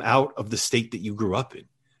come out of the state that you grew up in.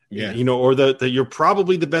 Yeah. You know, or that you're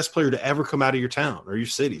probably the best player to ever come out of your town or your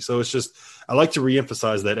city. So it's just, I like to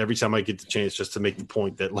reemphasize that every time I get the chance, just to make the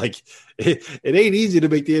point that like, it ain't easy to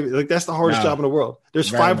make the NBA. Like that's the hardest job in the world. There's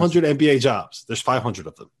 500 NBA jobs. There's 500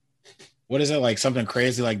 of them. What is it, like something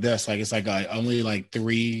crazy like this? Like it's like only like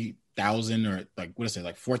 3,000 or like, what is it?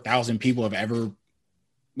 Like 4,000 people have ever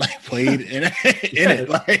like played in it.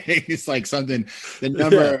 Like it's like something, the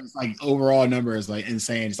number is like overall number is like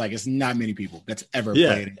insane. It's like, it's not many people that's ever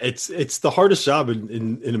played. It's the hardest job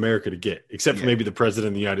in America to get, except for maybe the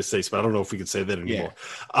president of the United States, but I don't know if we could say that anymore.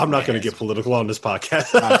 I'm not going to get political on this podcast.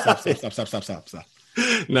 Stop.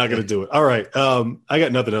 Not going to do it. All right. I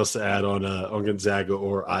got nothing else to add on Gonzaga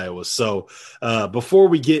or Iowa. So before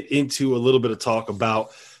we get into a little bit of talk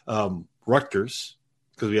about Rutgers,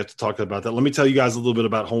 because we have to talk about that, let me tell you guys a little bit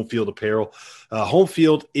about Home Field Apparel. Home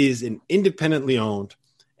Field is an independently owned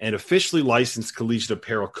and officially licensed collegiate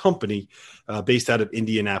apparel company based out of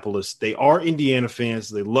Indianapolis. They are Indiana fans.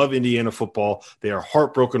 They love Indiana football. They are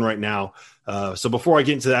heartbroken right now. So before I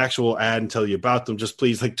get into the actual ad and tell you about them, just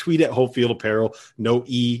please like tweet at Home Field Apparel, no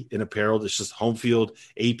E in apparel. It's just Home Field,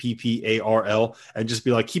 APPARL, and just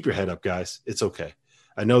be like, keep your head up, guys. It's okay.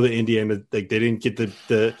 I know that Indiana, like they didn't get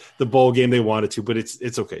the bowl game they wanted to, but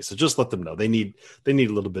it's okay. So just let them know they need a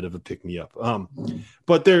little bit of a pick me up.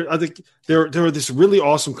 But I think they're this really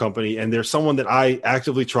awesome company, and they're someone that I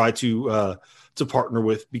actively try to partner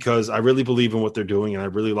with because I really believe in what they're doing and I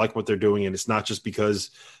really like what they're doing. And it's not just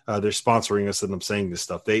because they're sponsoring us that I'm saying this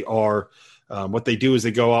stuff. They are. What they do is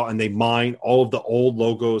they go out and they mine all of the old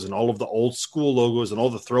logos and all of the old school logos and all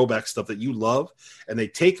the throwback stuff that you love, and they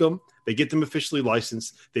take them. They get them officially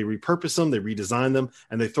licensed. They repurpose them, they redesign them,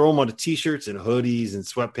 and they throw them onto T-shirts and hoodies and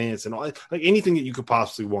sweatpants and all, like anything that you could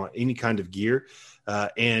possibly want, any kind of gear.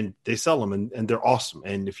 And they sell them, and they're awesome.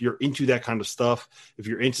 And if you're into that kind of stuff, if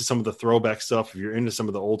you're into some of the throwback stuff, if you're into some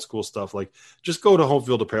of the old school stuff, like just go to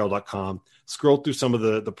homefieldapparel.com, scroll through some of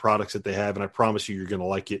the products that they have, and I promise you're going to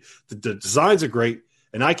like it. The designs are great,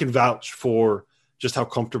 and I can vouch for just how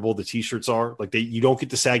comfortable the T-shirts are. Like you don't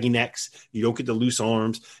get the saggy necks, you don't get the loose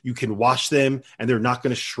arms. You can wash them, and they're not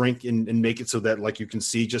going to shrink and make it so that like you can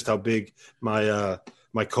see just how big my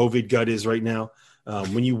COVID gut is right now.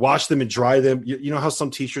 When you wash them and dry them, you know how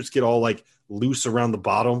some T-shirts get all like loose around the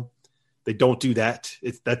bottom. They don't do that.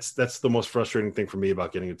 That's the most frustrating thing for me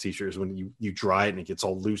about getting a T-shirt is when you dry it and it gets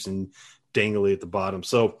all loose and dangly at the bottom.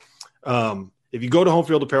 So if you go to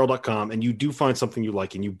homefieldapparel.com and you do find something you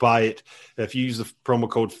like and you buy it, if you use the promo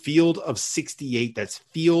code Field of 68, that's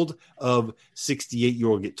Field of 68, you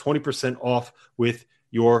will get 20% off with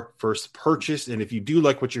your first purchase. And if you do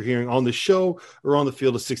like what you're hearing on the show or on the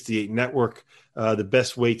Field of 68 network, the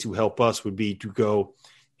best way to help us would be to go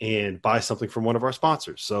and buy something from one of our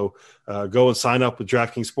sponsors. So go and sign up with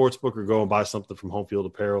DraftKings Sportsbook or go and buy something from Home Field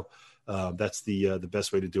Apparel. That's the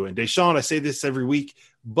best way to do it. And Deshaun, I say this every week,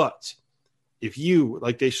 but if you,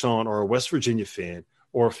 like Deshaun, are a West Virginia fan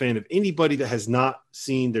or a fan of anybody that has not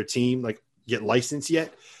seen their team like get licensed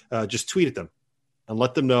yet, just tweet at them and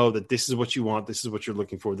let them know that this is what you want. This is what you're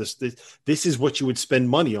looking for. This is what you would spend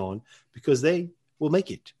money on, because they will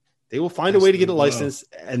make it. They will find a way to get a license,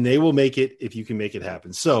 and they will make it if you can make it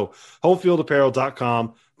happen. So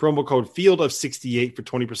homefieldapparel.com, promo code Field of 68 for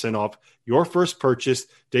 20% off your first purchase.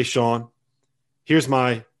 Deshaun, here's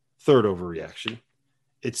my third overreaction.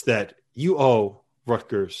 It's that you owe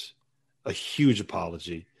Rutgers a huge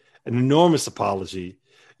apology, an enormous apology.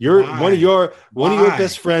 One of your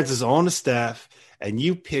best friends is on the staff, and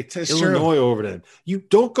you picked Illinois over them. You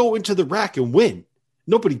don't go into the rack and win.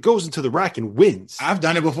 Nobody goes into the rack and wins. I've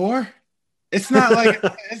done it before. It's not like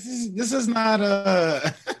this is not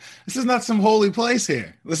some holy place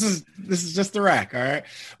here. This is just the rack, all right.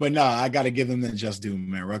 But no, I got to give them the just due,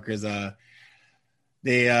 man. Rutgers, that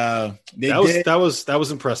was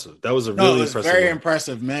impressive. That was very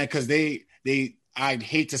impressive, man. Because I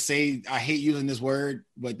hate using this word,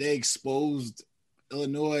 but they exposed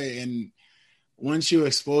Illinois, and once you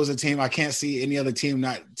expose a team, I can't see any other team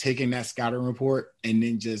not taking that scouting report and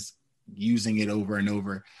then just using it over and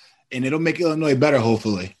over. And it'll make Illinois better,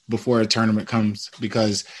 hopefully, before a tournament comes,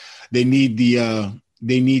 because they need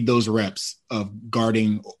those reps of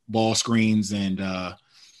guarding ball screens and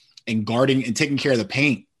guarding and taking care of the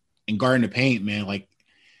paint and guarding the paint, man. Like,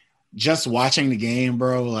 just watching the game,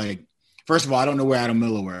 bro. Like, first of all, I don't know where Adam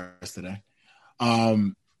Miller was today.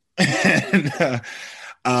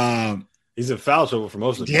 He's in foul trouble for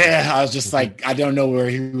most of the time. Yeah, I was just like, I don't know where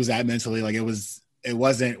he was at mentally. Like, it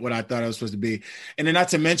wasn't what I thought it was supposed to be. And then not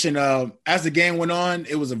to mention, as the game went on,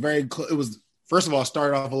 it was first of all,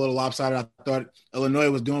 started off a little lopsided. I thought Illinois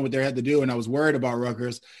was doing what they had to do, and I was worried about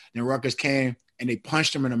Rutgers. And Rutgers came and they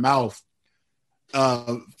punched him in the mouth,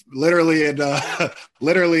 literally and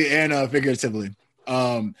figuratively.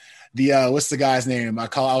 What's the guy's name? I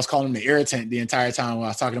was calling him the irritant the entire time when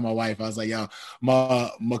I was talking to my wife. I was like, yo,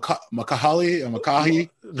 Makahi or Makahi.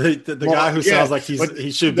 The guy who sounds like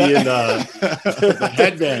he should be in the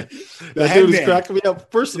headband. That dude was cracking me up.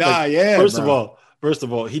 First of all,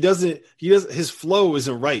 he doesn't his flow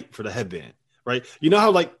isn't right for the headband. Right. You know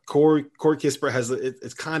how like Corey Kispert has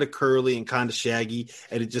it's kind of curly and kind of shaggy,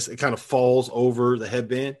 and it kind of falls over the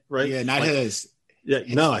headband, right? Yeah, not like, his. Yeah,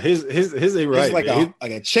 no, his ain't right. It's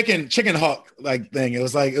like a chicken hawk like thing. It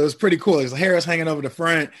was pretty cool. His hair was hanging over the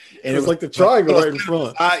front, and it was like the triangle right in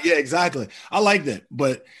front. Yeah, exactly. I liked it,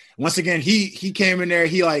 but once again, he came in there.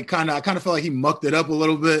 He I kind of felt like he mucked it up a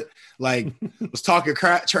little bit. Like was talking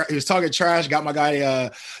he was talking trash. Got my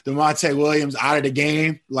guy DeMonte Williams out of the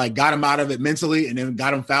game. Like got him out of it mentally, and then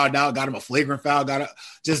got him fouled out. Got him a flagrant foul.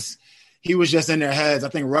 He was just in their heads. I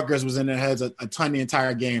think Rutgers was in their heads a ton the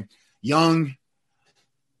entire game. Young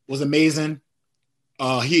was amazing.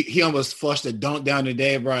 He almost flushed a dunk down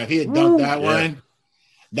today, bro. If he had dunked that one,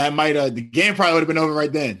 that might have the game probably would have been over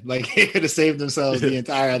right then. Like he could have saved themselves the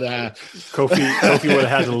entire other half. Kofi would have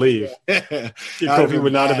had to leave. Kofi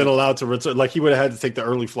would not have been allowed to return. Like he would have had to take the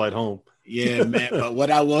early flight home. Yeah, man. But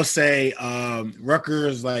what I will say,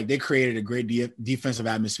 Rutgers, like they created a great defensive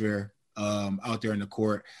atmosphere out there in the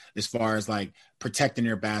court as far as like protecting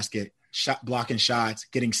their basket. Blocking shots,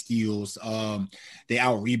 getting steals. They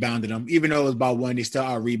out-rebounded them. Even though it was about one, they still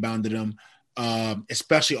out-rebounded them,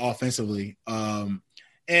 especially offensively. And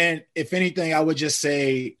if anything, I would just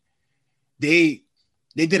say they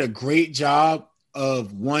they did a great job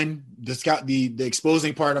of the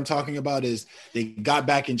exposing part I'm talking about is they got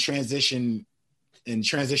back in transition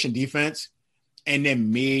defense and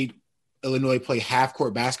then made Illinois play half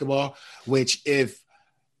court basketball, which if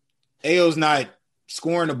Ayo's not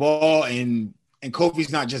scoring the ball and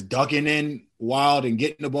Kofi's not just ducking in wild and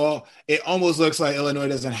getting the ball, it almost looks like Illinois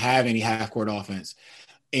doesn't have any half court offense.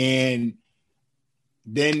 And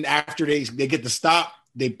then after they get the stop,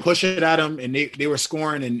 they push it at them and they were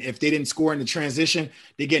scoring. And if they didn't score in the transition,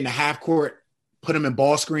 they get in the half court, put them in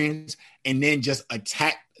ball screens, and then just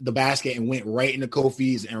attack the basket and went right into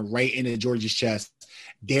Kofi's and right into George's chest,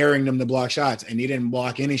 daring them to block shots. And they didn't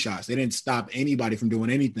block any shots. They didn't stop anybody from doing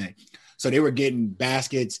anything. So they were getting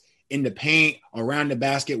baskets in the paint, around the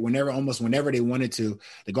basket, almost whenever they wanted to.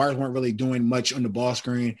 The guards weren't really doing much on the ball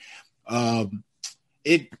screen.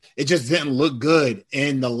 It just didn't look good.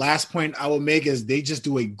 And the last point I will make is they just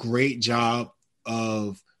do a great job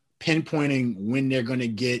of pinpointing when they're going to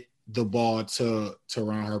get the ball to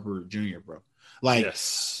Ron Harper Jr., bro. Like,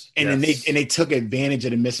 yes. And then they took advantage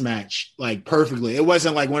of the mismatch like perfectly. It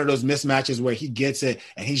wasn't like one of those mismatches where he gets it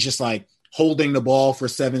and he's just like holding the ball for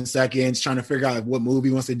 7 seconds, trying to figure out what move he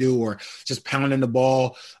wants to do, or just pounding the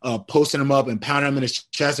ball, posting him up and pounding him in his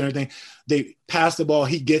chest and everything. They pass the ball.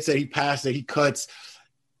 He gets it. He passes it. He cuts.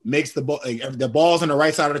 Makes the ball, the ball's on the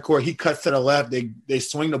right side of the court. He cuts to the left. They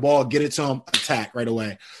swing the ball, get it to him, attack right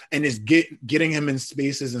away, and it's getting him in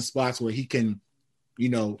spaces and spots where he can,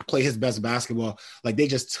 play his best basketball. Like they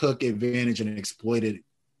just took advantage and exploited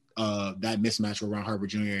that mismatch with Ron Harper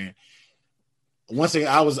Jr. And once again,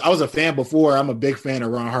 I was a fan before. I'm a big fan of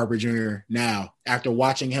Ron Harper Jr. now. After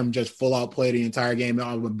watching him just full out play the entire game,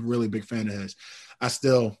 I'm a really big fan of his.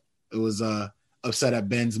 It was upset at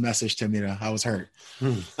Ben's message to me. I was hurt.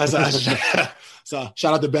 So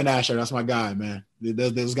shout out to Ben Asher. That's my guy, man.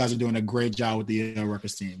 Those guys are doing a great job with the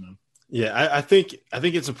Rutgers team, man. Yeah, I think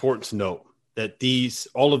it's important to note that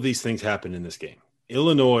all of these things happened in this game.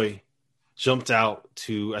 Illinois jumped out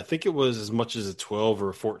to, I think it was as much as a 12 or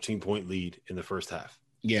a 14-point lead in the first half.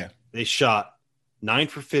 Yeah. They shot 9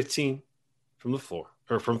 for 15 from the floor,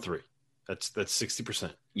 or from three. That's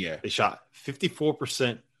 60%. Yeah. They shot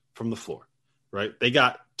 54% from the floor. Right? They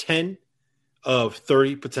got 10 of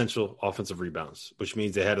 30 potential offensive rebounds, which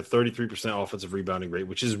means they had a 33% offensive rebounding rate,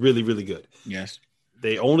 which is really, really good. Yes.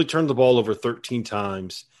 They only turned the ball over 13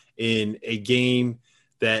 times in a game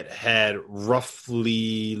that had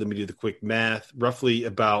roughly, let me do the quick math, roughly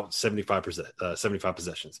about 75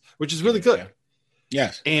 possessions, which is really good. Yeah.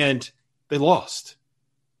 Yes. And they lost.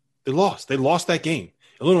 They lost that game.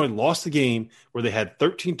 Illinois lost the game where they had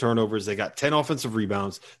 13 turnovers. They got 10 offensive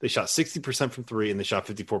rebounds. They shot 60% from three, and they shot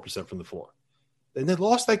 54% from the floor. And they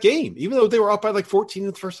lost that game, even though they were up by like 14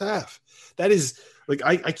 in the first half. That is like,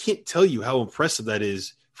 I can't tell you how impressive that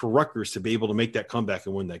is for Rutgers to be able to make that comeback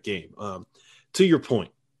and win that game. To your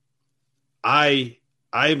point, I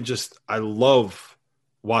love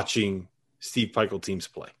watching Steve Pikiell teams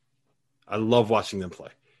play. I love watching them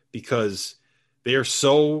play because they are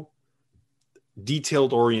so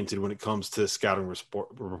detailed oriented when it comes to scouting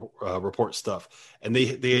report stuff, and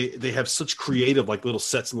they have such creative like little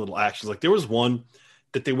sets and little actions. Like there was one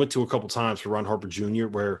that they went to a couple times for Ron Harper Jr.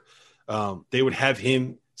 where they would have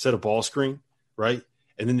him set a ball screen, right,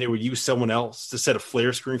 and then they would use someone else to set a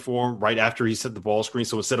flare screen for him right after he set the ball screen.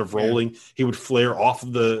 So instead of rolling, he would flare off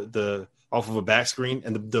of off of a back screen,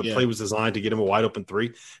 and the play was designed to get him a wide open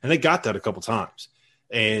three, and they got that a couple times.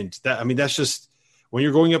 And that's just when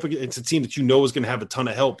you're going up against a team that you know is going to have a ton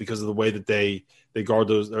of help because of the way that they guard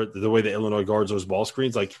those, or the way that Illinois guards those ball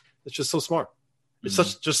screens. Like it's just so smart. It's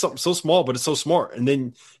just something so small, but it's so smart. And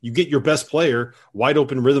then you get your best player wide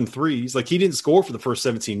open rhythm threes. Like he didn't score for the first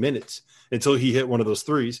 17 minutes until he hit one of those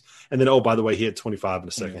threes. And then, by the way, he had 25 in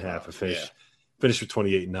the second half and finished with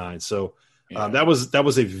 28 and 9. So that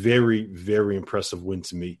was a very, very impressive win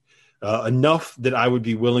to me. Enough that I would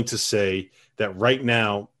be willing to say that right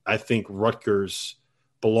now, I think Rutgers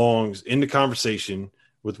belongs in the conversation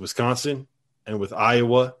with Wisconsin and with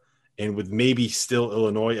Iowa and with maybe still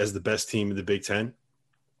Illinois as the best team in the Big Ten.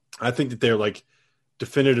 I think that they're like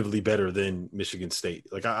definitively better than Michigan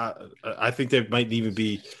State. Like I think they might even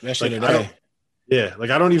be I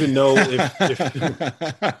don't even know if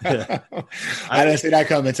I didn't see that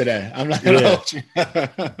coming today. I'm not gonna hold you.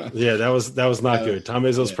 That was not good. Tom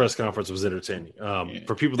Izzo's press conference was entertaining.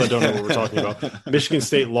 For people that don't know what we're talking about, Michigan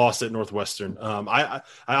State lost at Northwestern. I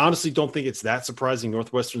honestly don't think it's that surprising.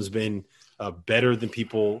 Northwestern's been better than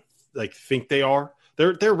people like think they are.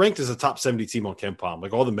 They're ranked as a top 70 team on KenPom.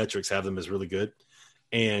 Like all the metrics have them as really good.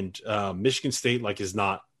 And Michigan State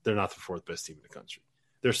they're not the fourth best team in the country.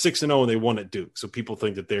 They're 6-0 and they won at Duke. So people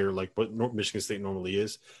think that they're like what Michigan State normally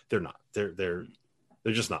is. They're not. They're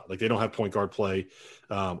just not. Like, they don't have point guard play.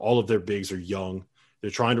 All of their bigs are young. They're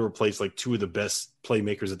trying to replace like two of the best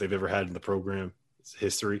playmakers that they've ever had in the program. It's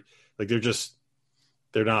history. Like,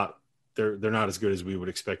 they're not as good as we would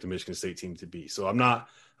expect a Michigan State team to be. So I'm not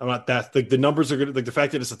that, like, the numbers are good. Like, the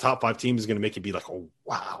fact that it's a top 5 team is going to make it be like, oh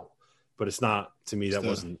wow, but it's not. To me, that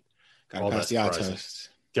wasn't all that surprising.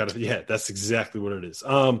 Yeah, that's exactly what it is.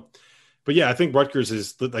 But yeah, I think Rutgers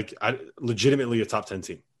is like legitimately a top 10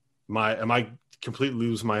 team. Am I completely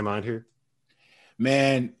losing my mind here?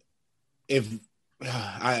 Man, if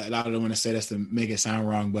I don't want to say this to make it sound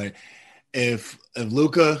wrong, but if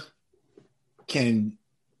Luka can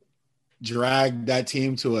drag that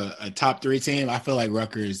team to a top 3 team, I feel like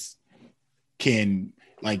Rutgers can,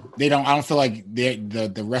 like, I don't feel like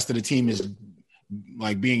the rest of the team is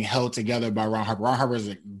like being held together by Ron Harper. Ron Harper is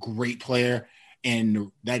a great player,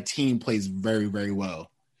 and that team plays very, very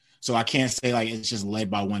well. So I can't say like it's just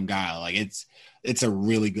led by one guy. Like, it's a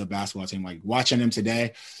really good basketball team. Like, watching them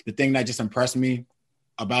today, the thing that just impressed me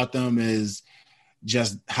about them is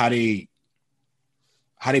just how they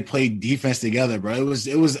play defense together, bro.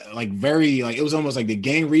 It was like very, like, it was almost like the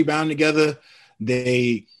game rebound together.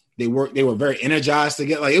 They were very energized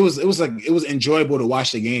together. Like, it was enjoyable to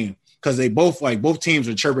watch the game because both teams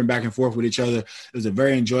were chirping back and forth with each other. It was a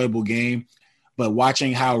very enjoyable game. But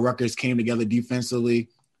watching how Rutgers came together defensively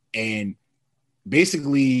and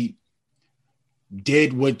basically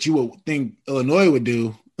did what you would think Illinois would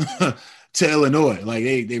do to Illinois. Like,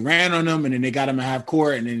 they ran on them, and then they got them in half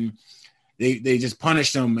court, and then they just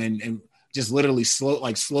punished them and just literally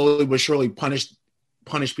slowly but surely punish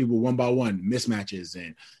people one by one, mismatches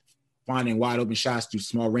and finding wide open shots through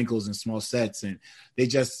small wrinkles and small sets. And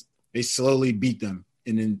they slowly beat them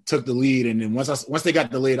and then took the lead. And then once they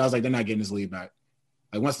got the lead, I was like, they're not getting this lead back.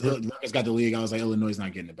 Like, once Rutgers got the lead, I was like, Illinois is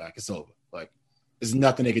not getting it back. It's over. Like, there's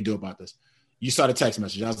nothing they could do about this. You saw the text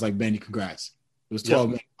message. I was like, Benny, congrats. It was 12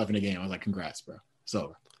 minutes left in the game. I was like, congrats, bro. It's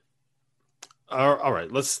over. All right,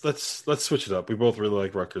 let's switch it up. We both really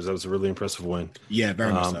like Rutgers. That was a really impressive win. Yeah,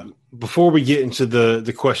 very much so. Before we get into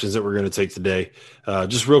the questions that we're going to take today,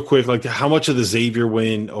 just real quick, like, how much of the Xavier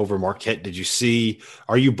win over Marquette did you see?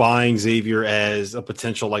 Are you buying Xavier as a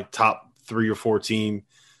potential like top 3 or 4 team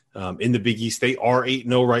in the Big East? They are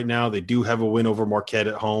 8-0 right now. They do have a win over Marquette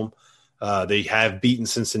at home. They have beaten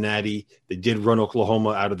Cincinnati. They did run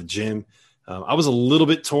Oklahoma out of the gym. I was a little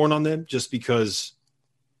bit torn on them just because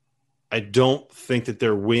I don't think that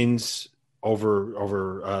their wins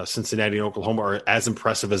over Cincinnati and Oklahoma are as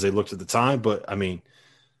impressive as they looked at the time. But, I mean,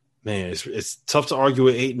 man, it's tough to argue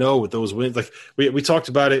at 8-0 with those wins. Like, we talked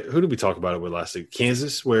about it. Who did we talk about it with last week?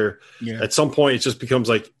 Kansas, where at some point it just becomes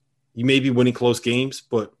like you may be winning close games,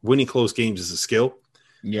 but winning close games is a skill.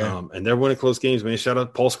 Yeah. And they're winning close games, man. Shout out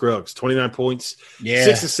to Paul Scruggs, 29 points,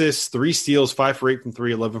 6 assists, 3 steals, 5 for 8 from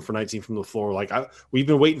 3, 11 for 19 from the floor. Like, we've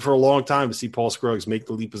been waiting for a long time to see Paul Scruggs make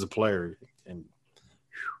the leap as a player, and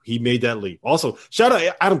he made that leap. Also, shout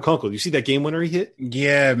out Adam Kunkel. You see that game winner he hit?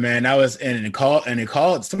 Yeah, man. That was and it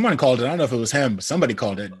called. Someone called it. I don't know if it was him, but somebody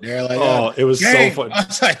called it. They're like, it was so funny. I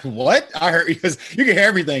was like, what? I heard because you can hear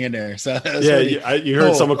everything in there. So you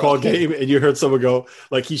heard someone call game, and you heard someone go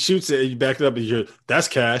like he shoots it, and you back it up, and you hear that's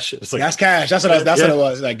cash. It's like that's cash. That's what it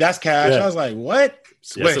was. Like that's cash. Yeah. I was like, what?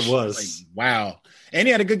 Swish. Yes, it was. Like, wow. And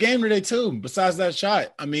he had a good game today too. Besides that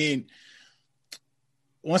shot, I mean,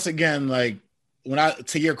 once again, like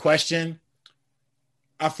to your question,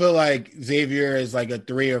 I feel like Xavier is like a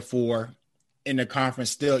 3 or 4 in the conference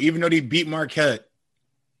still, even though they beat Marquette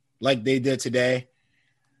like they did today.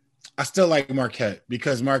 I still like Marquette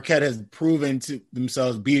because Marquette has proven to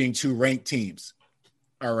themselves beating 2 ranked teams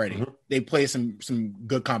already. Mm-hmm. They play some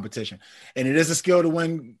good competition, and it is a skill to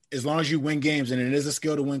win as long as you win games, and it is a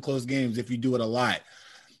skill to win close games if you do it a lot.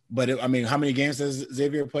 But I mean, how many games does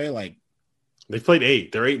Xavier play? Like, they played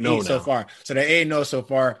 8. They're 8-0 now so far. So they're 8-0 so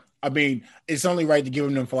far. I mean, it's only right to give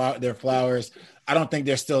them their flowers. I don't think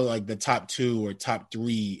they're still like the top 2 or top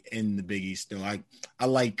 3 in the Big East. Still, I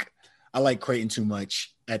like Creighton too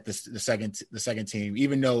much at the second team.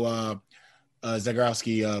 Even though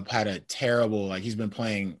Zagorowski had a terrible, like he's been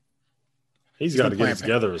playing. He's got to get it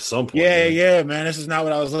together at some point. Yeah, man. This is not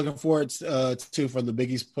what I was looking forward to for the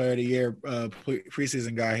Big East Player of the Year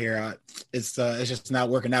preseason guy here. It's just not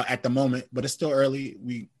working out at the moment, but it's still early.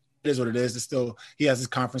 It is what it is. It's still he has his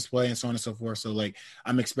conference play and so on and so forth. So like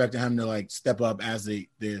I'm expecting him to like step up as the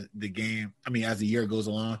game. I mean, as the year goes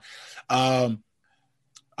along. I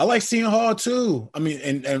like Seton Hall too. I mean,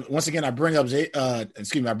 and once again, I bring up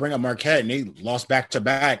Marquette, and they lost back to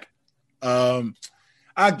back.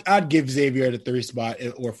 I'd give Xavier the 3 spot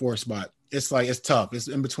or 4 spot. It's like it's tough. It's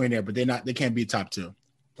in between there, but they can't be top 2.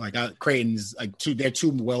 Like Creighton's like they're too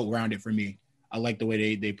well rounded for me. I like the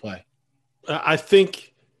way they play. I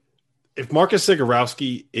think if Marcus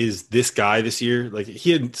Zagorowski is this guy this year, like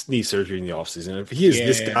he had knee surgery in the offseason. If he is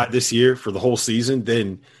this guy this year for the whole season,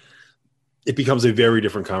 then it becomes a very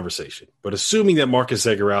different conversation. But assuming that Marcus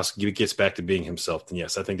Zagorowski gets back to being himself, then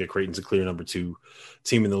yes, I think that Creighton's a clear number 2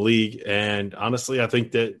 team in the league. And honestly, I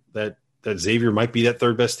think that Xavier might be that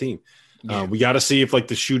third best team. Yeah. We got to see if like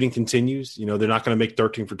the shooting continues. You know, they're not going to make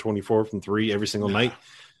 13 for 24 from 3 every single night.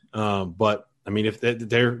 But I mean, if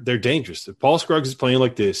they're dangerous. If Paul Scruggs is playing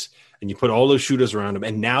like this, and you put all those shooters around him,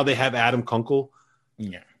 and now they have Adam Kunkel,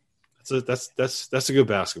 that's a good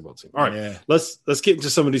basketball team. All right, let's get into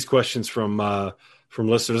some of these questions from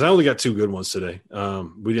listeners. I only got 2 good ones today.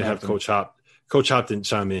 We didn't have Coach Hop. Coach Hop didn't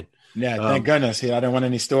chime in. Yeah, thank goodness. I didn't want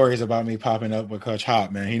any stories about me popping up with Coach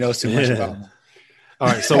Hop. Man, he knows too much about me. All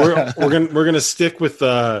right, so we're gonna stick with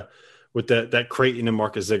that Creighton and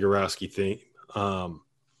Marcus Zagorowski thing.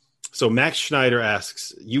 So Max Schneider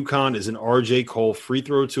asks, UConn is an RJ Cole free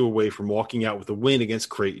throw 2 away from walking out with a win against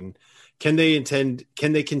Creighton. Can they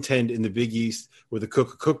contend in the Big East with a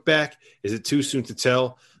Cook back? Is it too soon to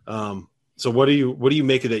tell? So what do you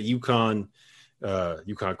make of that UConn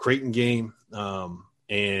Creighton game?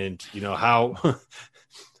 And you know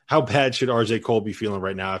how bad should RJ Cole be feeling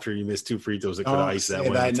right now after you missed 2 free throws that could have iced that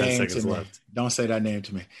one with 10 seconds left? Don't say that name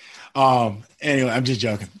to me. Anyway, I'm just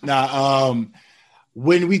joking. Now,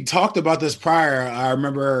 when we talked about this prior, I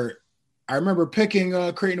remember picking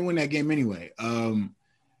Creighton to win that game anyway.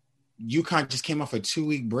 UConn just came off a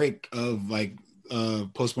 2-week break of like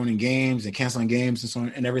postponing games and canceling games and so on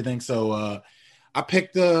and everything. So I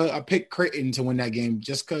picked Creighton to win that game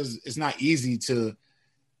just because it's not easy to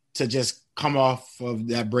just come off of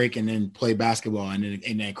that break and then play basketball. And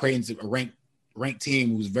then Creighton's a ranked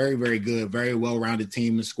team who's very, very good, very well-rounded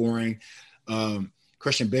team in scoring.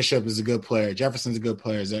 Christian Bishop is a good player. Jefferson's a good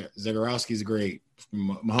player. Zagorowski's great.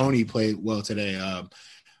 Mahoney played well today.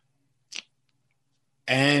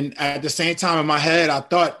 And at the same time in my head, I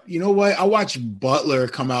thought, you know what? I watched Butler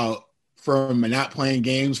come out from not playing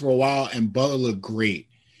games for a while, and Butler looked great.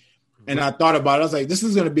 And I thought about it. I was like, this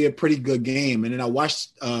is going to be a pretty good game. And then I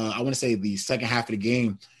watched, I want to say the second half of the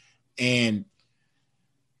game, and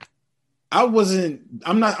I wasn't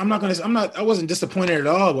disappointed at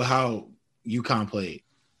all with how UConn played.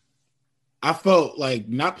 I felt like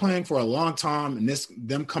not playing for a long time and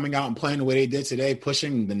them coming out and playing the way they did today,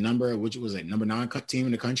 pushing the number, which was a number 9 team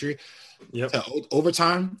in the country, to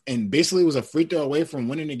overtime, and basically was a free throw away from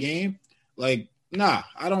winning the game. Like, nah,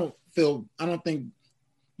 I don't think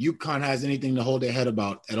UConn has anything to hold their head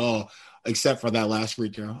about at all, except for that last free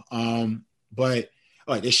throw. But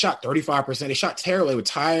they shot 35%. They shot terrible. They were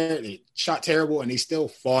tired. They shot terrible, and they still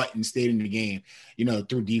fought and stayed in the game, you know,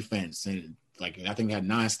 through defense. And like, I think they had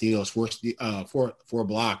 9 steals, 4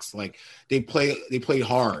 blocks. Like they played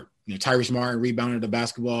hard. You know, Tyrese Martin rebounded the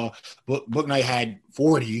basketball. Bouknight had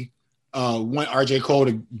 40. Want RJ Cole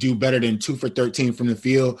to do better than 2 for 13 from the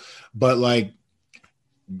field, but like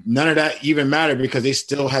none of that even mattered because they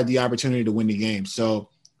still had the opportunity to win the game. So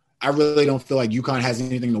I really don't feel like UConn has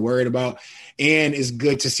anything to worry about, and it's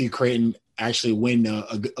good to see Creighton actually win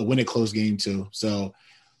a close game too. So,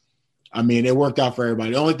 I mean, it worked out for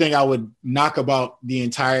everybody. The only thing I would knock about the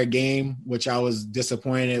entire game, which I was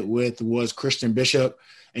disappointed with, was Christian Bishop.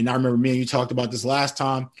 And I remember me and you talked about this last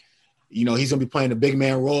time. You know, he's going to be playing a big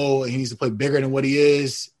man role, and he needs to play bigger than what he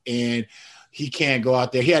is. And he can't go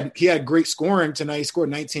out there. He had great scoring tonight. He scored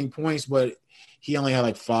 19 points, but he only had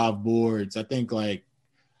like 5 boards. I think like,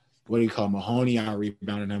 what do you call Mahoney? I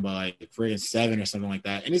rebounded him by like friggin' 7 or something like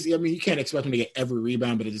that. And you can't expect him to get every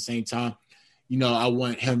rebound, but at the same time, you know, I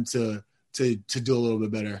want him to do a little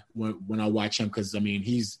bit better when I watch him, because I mean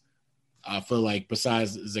I feel like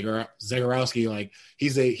besides Zagorowski, like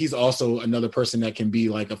he's also another person that can be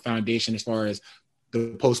like a foundation as far as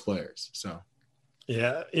the post players. So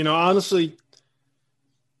yeah, you know, honestly,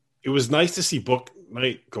 it was nice to see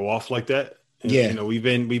Bouknight go off like that. And, you know, we've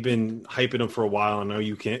been hyping him for a while. I know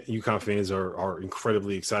UConn fans are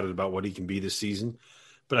incredibly excited about what he can be this season,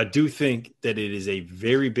 but I do think that it is a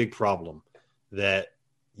very big problem that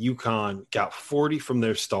UConn got 40 from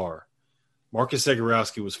their star. Marcus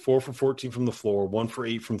Zagorowski was 4 for 14 from the floor, 1 for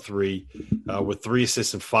 8 from 3, with 3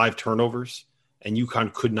 assists and 5 turnovers, and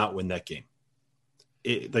UConn could not win that game.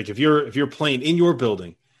 Like if you're playing in your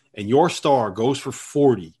building and your star goes for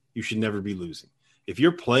 40, you should never be losing. If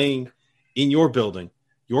you're playing in your building,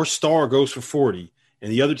 your star goes for 40,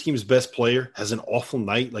 and the other team's best player has an awful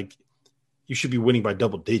night, like you should be winning by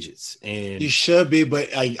double digits. And you should be,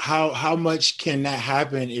 but like how much can that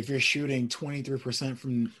happen if you're shooting 23%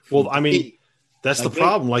 from well, I mean, that's like the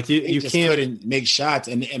problem. Like you just can't couldn't make shots.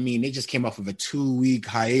 And I mean, they just came off of a 2-week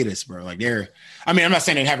hiatus, bro. Like I'm not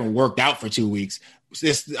saying they haven't worked out for 2 weeks.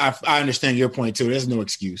 I understand your point too. There's no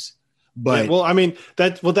excuse. But well, I mean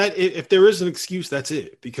that if there is an excuse, that's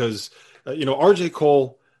it. Because RJ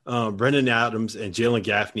Cole, Brendan Adams, and Jalen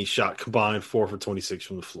Gaffney shot combined 4 for 26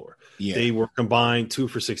 from the floor. Yeah. They were combined 2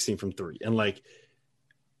 for 16 from 3, and like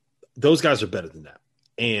those guys are better than that.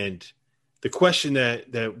 And the question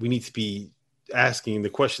that we need to be asking, the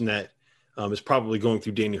question that is probably going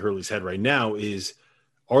through Danny Hurley's head right now is: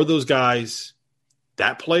 are those guys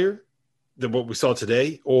that player than what we saw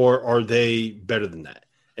today, or are they better than that?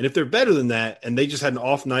 And if they're better than that, and they just had an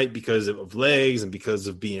off night because of legs and because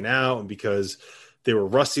of being out and because they were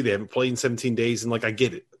rusty, they haven't played in 17 days, and like I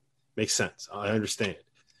get it, makes sense, I understand.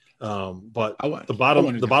 But the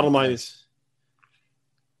bottom line is,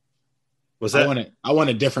 was that I want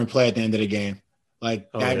a different play at the end of the game, like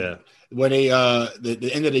when they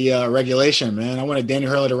the end of the regulation, man. I wanted Danny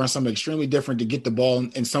Hurley to run something extremely different to get the ball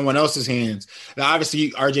in someone else's hands. Now,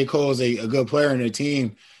 obviously, RJ Cole is a good player in the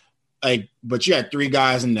team. Like, but you had 3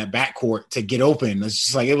 guys in that backcourt to get open. It's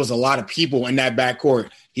just like it was a lot of people in that backcourt.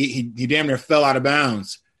 He damn near fell out of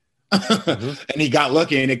bounds, and he got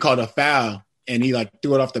lucky and they called a foul, and he like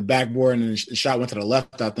threw it off the backboard and the shot went to the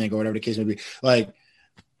left, I think, or whatever the case may be. Like,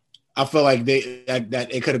 I feel like that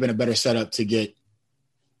it could have been a better setup to get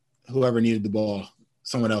whoever needed the ball,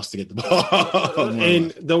 someone else to get the ball.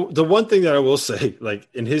 And the one thing that I will say, like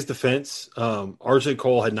in his defense, RJ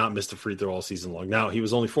Cole had not missed a free throw all season long. Now he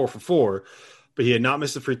was only 4 for 4, but he had not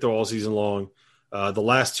missed a free throw all season long. The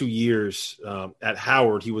last 2 years at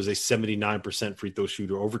Howard, he was a 79% free throw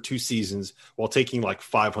shooter over 2 seasons while taking like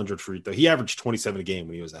 500 free throw. He averaged 27 a game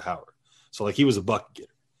when he was at Howard. So like he was a bucket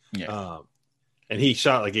getter. Yeah. And he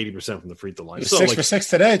shot like 80% from the free throw line. So 6 for 6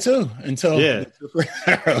 today too. Yeah.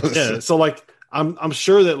 So like I'm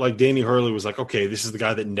sure that like Danny Hurley was like, okay, this is the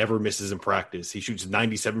guy that never misses in practice. He shoots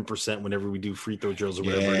 97% whenever we do free throw drills or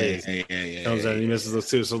whatever it is. Comes out and he misses those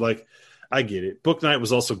too. So like I get it. Book Knight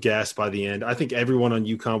was also gassed by the end. I think everyone on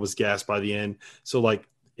UConn was gassed by the end. So like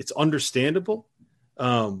it's understandable,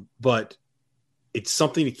 but it's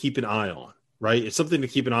something to keep an eye on, right? It's something to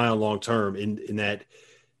keep an eye on long term in that.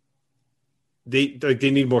 They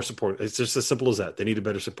need more support. It's just as simple as that. They need a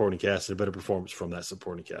better supporting cast and a better performance from that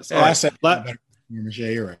supporting cast. You're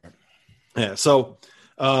right. Yeah. So,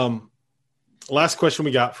 last question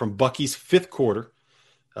we got from Bucky's 5th quarter.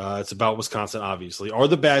 It's about Wisconsin, obviously. Are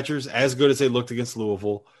the Badgers as good as they looked against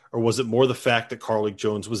Louisville, or was it more the fact that Carlik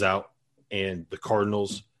Jones was out and the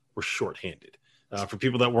Cardinals were shorthanded? For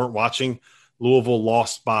people that weren't watching, Louisville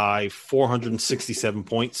lost by 467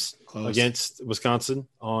 points against Wisconsin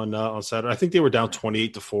on Saturday. I think they were down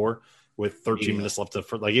 28-4 with 13 minutes left.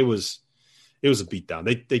 Like it was a beatdown.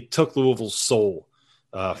 They took Louisville's soul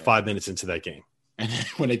 5 minutes into that game. And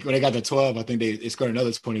when they got to 12, I think they scored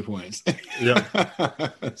another 20 points. Yeah,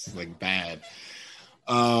 it's like bad.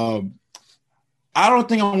 I don't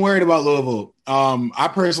think I'm worried about Louisville. I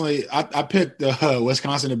personally picked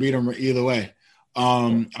Wisconsin to beat them either way.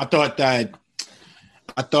 I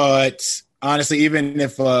thought honestly, even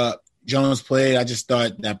if Jones played, I just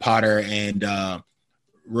thought that Potter and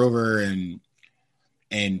Rover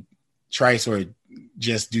and Trice would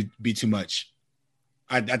just be too much.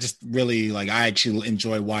 I just really I actually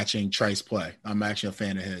enjoy watching Trice play. I'm actually a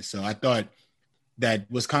fan of his. So I thought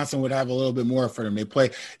that Wisconsin would have a little bit more for them.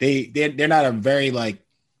 They're not a very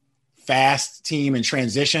fast team in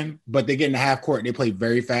transition, but they get in the half court. They play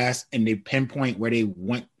very fast and they pinpoint where they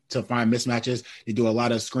want to find mismatches. They do a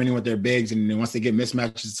lot of screening with their bigs, and then once they get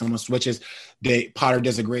mismatches, someone switches. Potter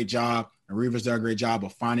does a great job, and Reavers does a great job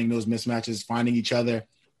of finding those mismatches, finding each other.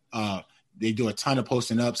 They do a ton of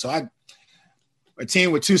posting up. So a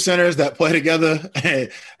team with 2 centers that play together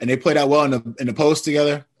and they play that well in the post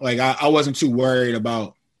together. I wasn't too worried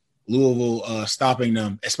about Louisville stopping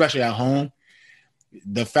them, especially at home.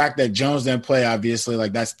 The fact that Jones didn't play, obviously,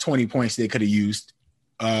 that's 20 points they could have used.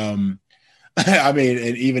 I mean,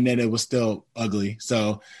 and even then it was still ugly.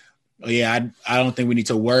 So, yeah, I don't think we need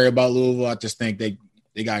to worry about Louisville. I just think they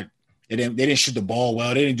didn't shoot the ball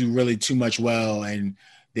well. They didn't do really too much well, and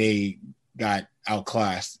they got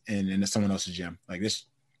outclassed in someone else's gym. They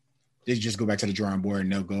just go back to the drawing board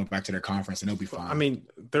and they'll go back to their conference and they'll be fine. I mean,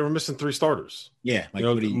 they were missing 3 starters. Yeah,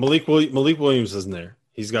 Malik Williams isn't there.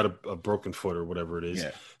 He's got a broken foot or whatever it is.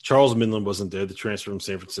 Yeah. Charles Minlend wasn't there, the transfer from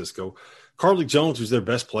San Francisco. Carlik Jones, who's their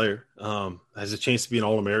best player, has a chance to be an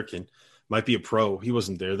All-American, might be a pro. He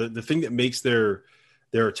wasn't there. The thing that makes their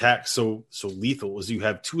their attack so lethal is you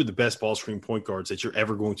have two of the best ball screen point guards that you're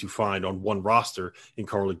ever going to find on one roster in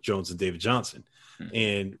Carlik Jones and David Johnson.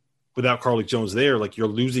 And without Carlik Jones there, like you're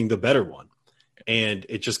losing the better one. And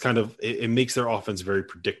it just kind of it makes their offense very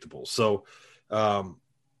predictable. So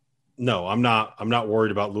no, I'm not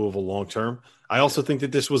worried about Louisville long term. I also think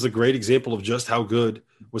that this was a great example of just how good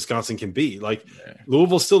Wisconsin can be. Like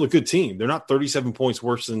Louisville's still a good team. They're not 37 points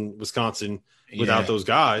worse than Wisconsin without those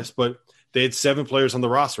guys, but they had 7 players on the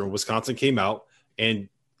roster, and Wisconsin came out and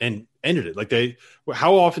ended it. Like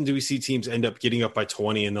how often do we see teams end up getting up by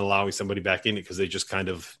 20 and then allowing somebody back in it because they just kind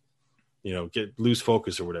of, lose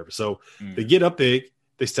focus or whatever. So they get up big,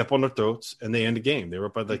 they step on their throats, and they end the game. They were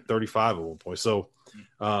up by like 35 at one point. So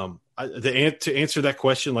to answer that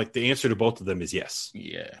question, like the answer to both of them is yes.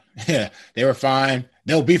 Yeah, they were fine.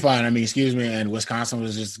 They'll be fine. And Wisconsin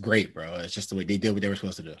was just great, bro. It's just the way they did what they were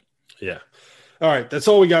supposed to do. Yeah. All right, that's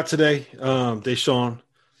all we got today. Deshaun,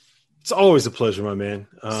 it's always a pleasure, my man.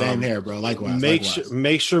 Same here, bro. Likewise.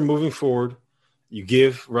 Make sure moving forward, you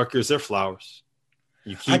give Rutgers their flowers.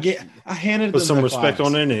 I handed put them some respect flowers.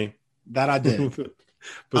 on their name. That I did.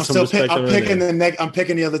 I'm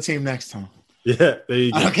picking the other team next time. Yeah, there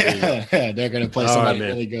you go. Okay. They're gonna play somebody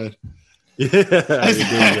really good. Yeah.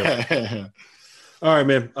 There you go. All right,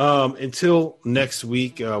 man. Until next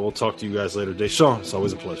week, we'll talk to you guys later. Deshaun, it's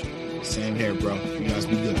always a pleasure. Same here, bro. You guys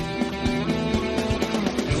be good.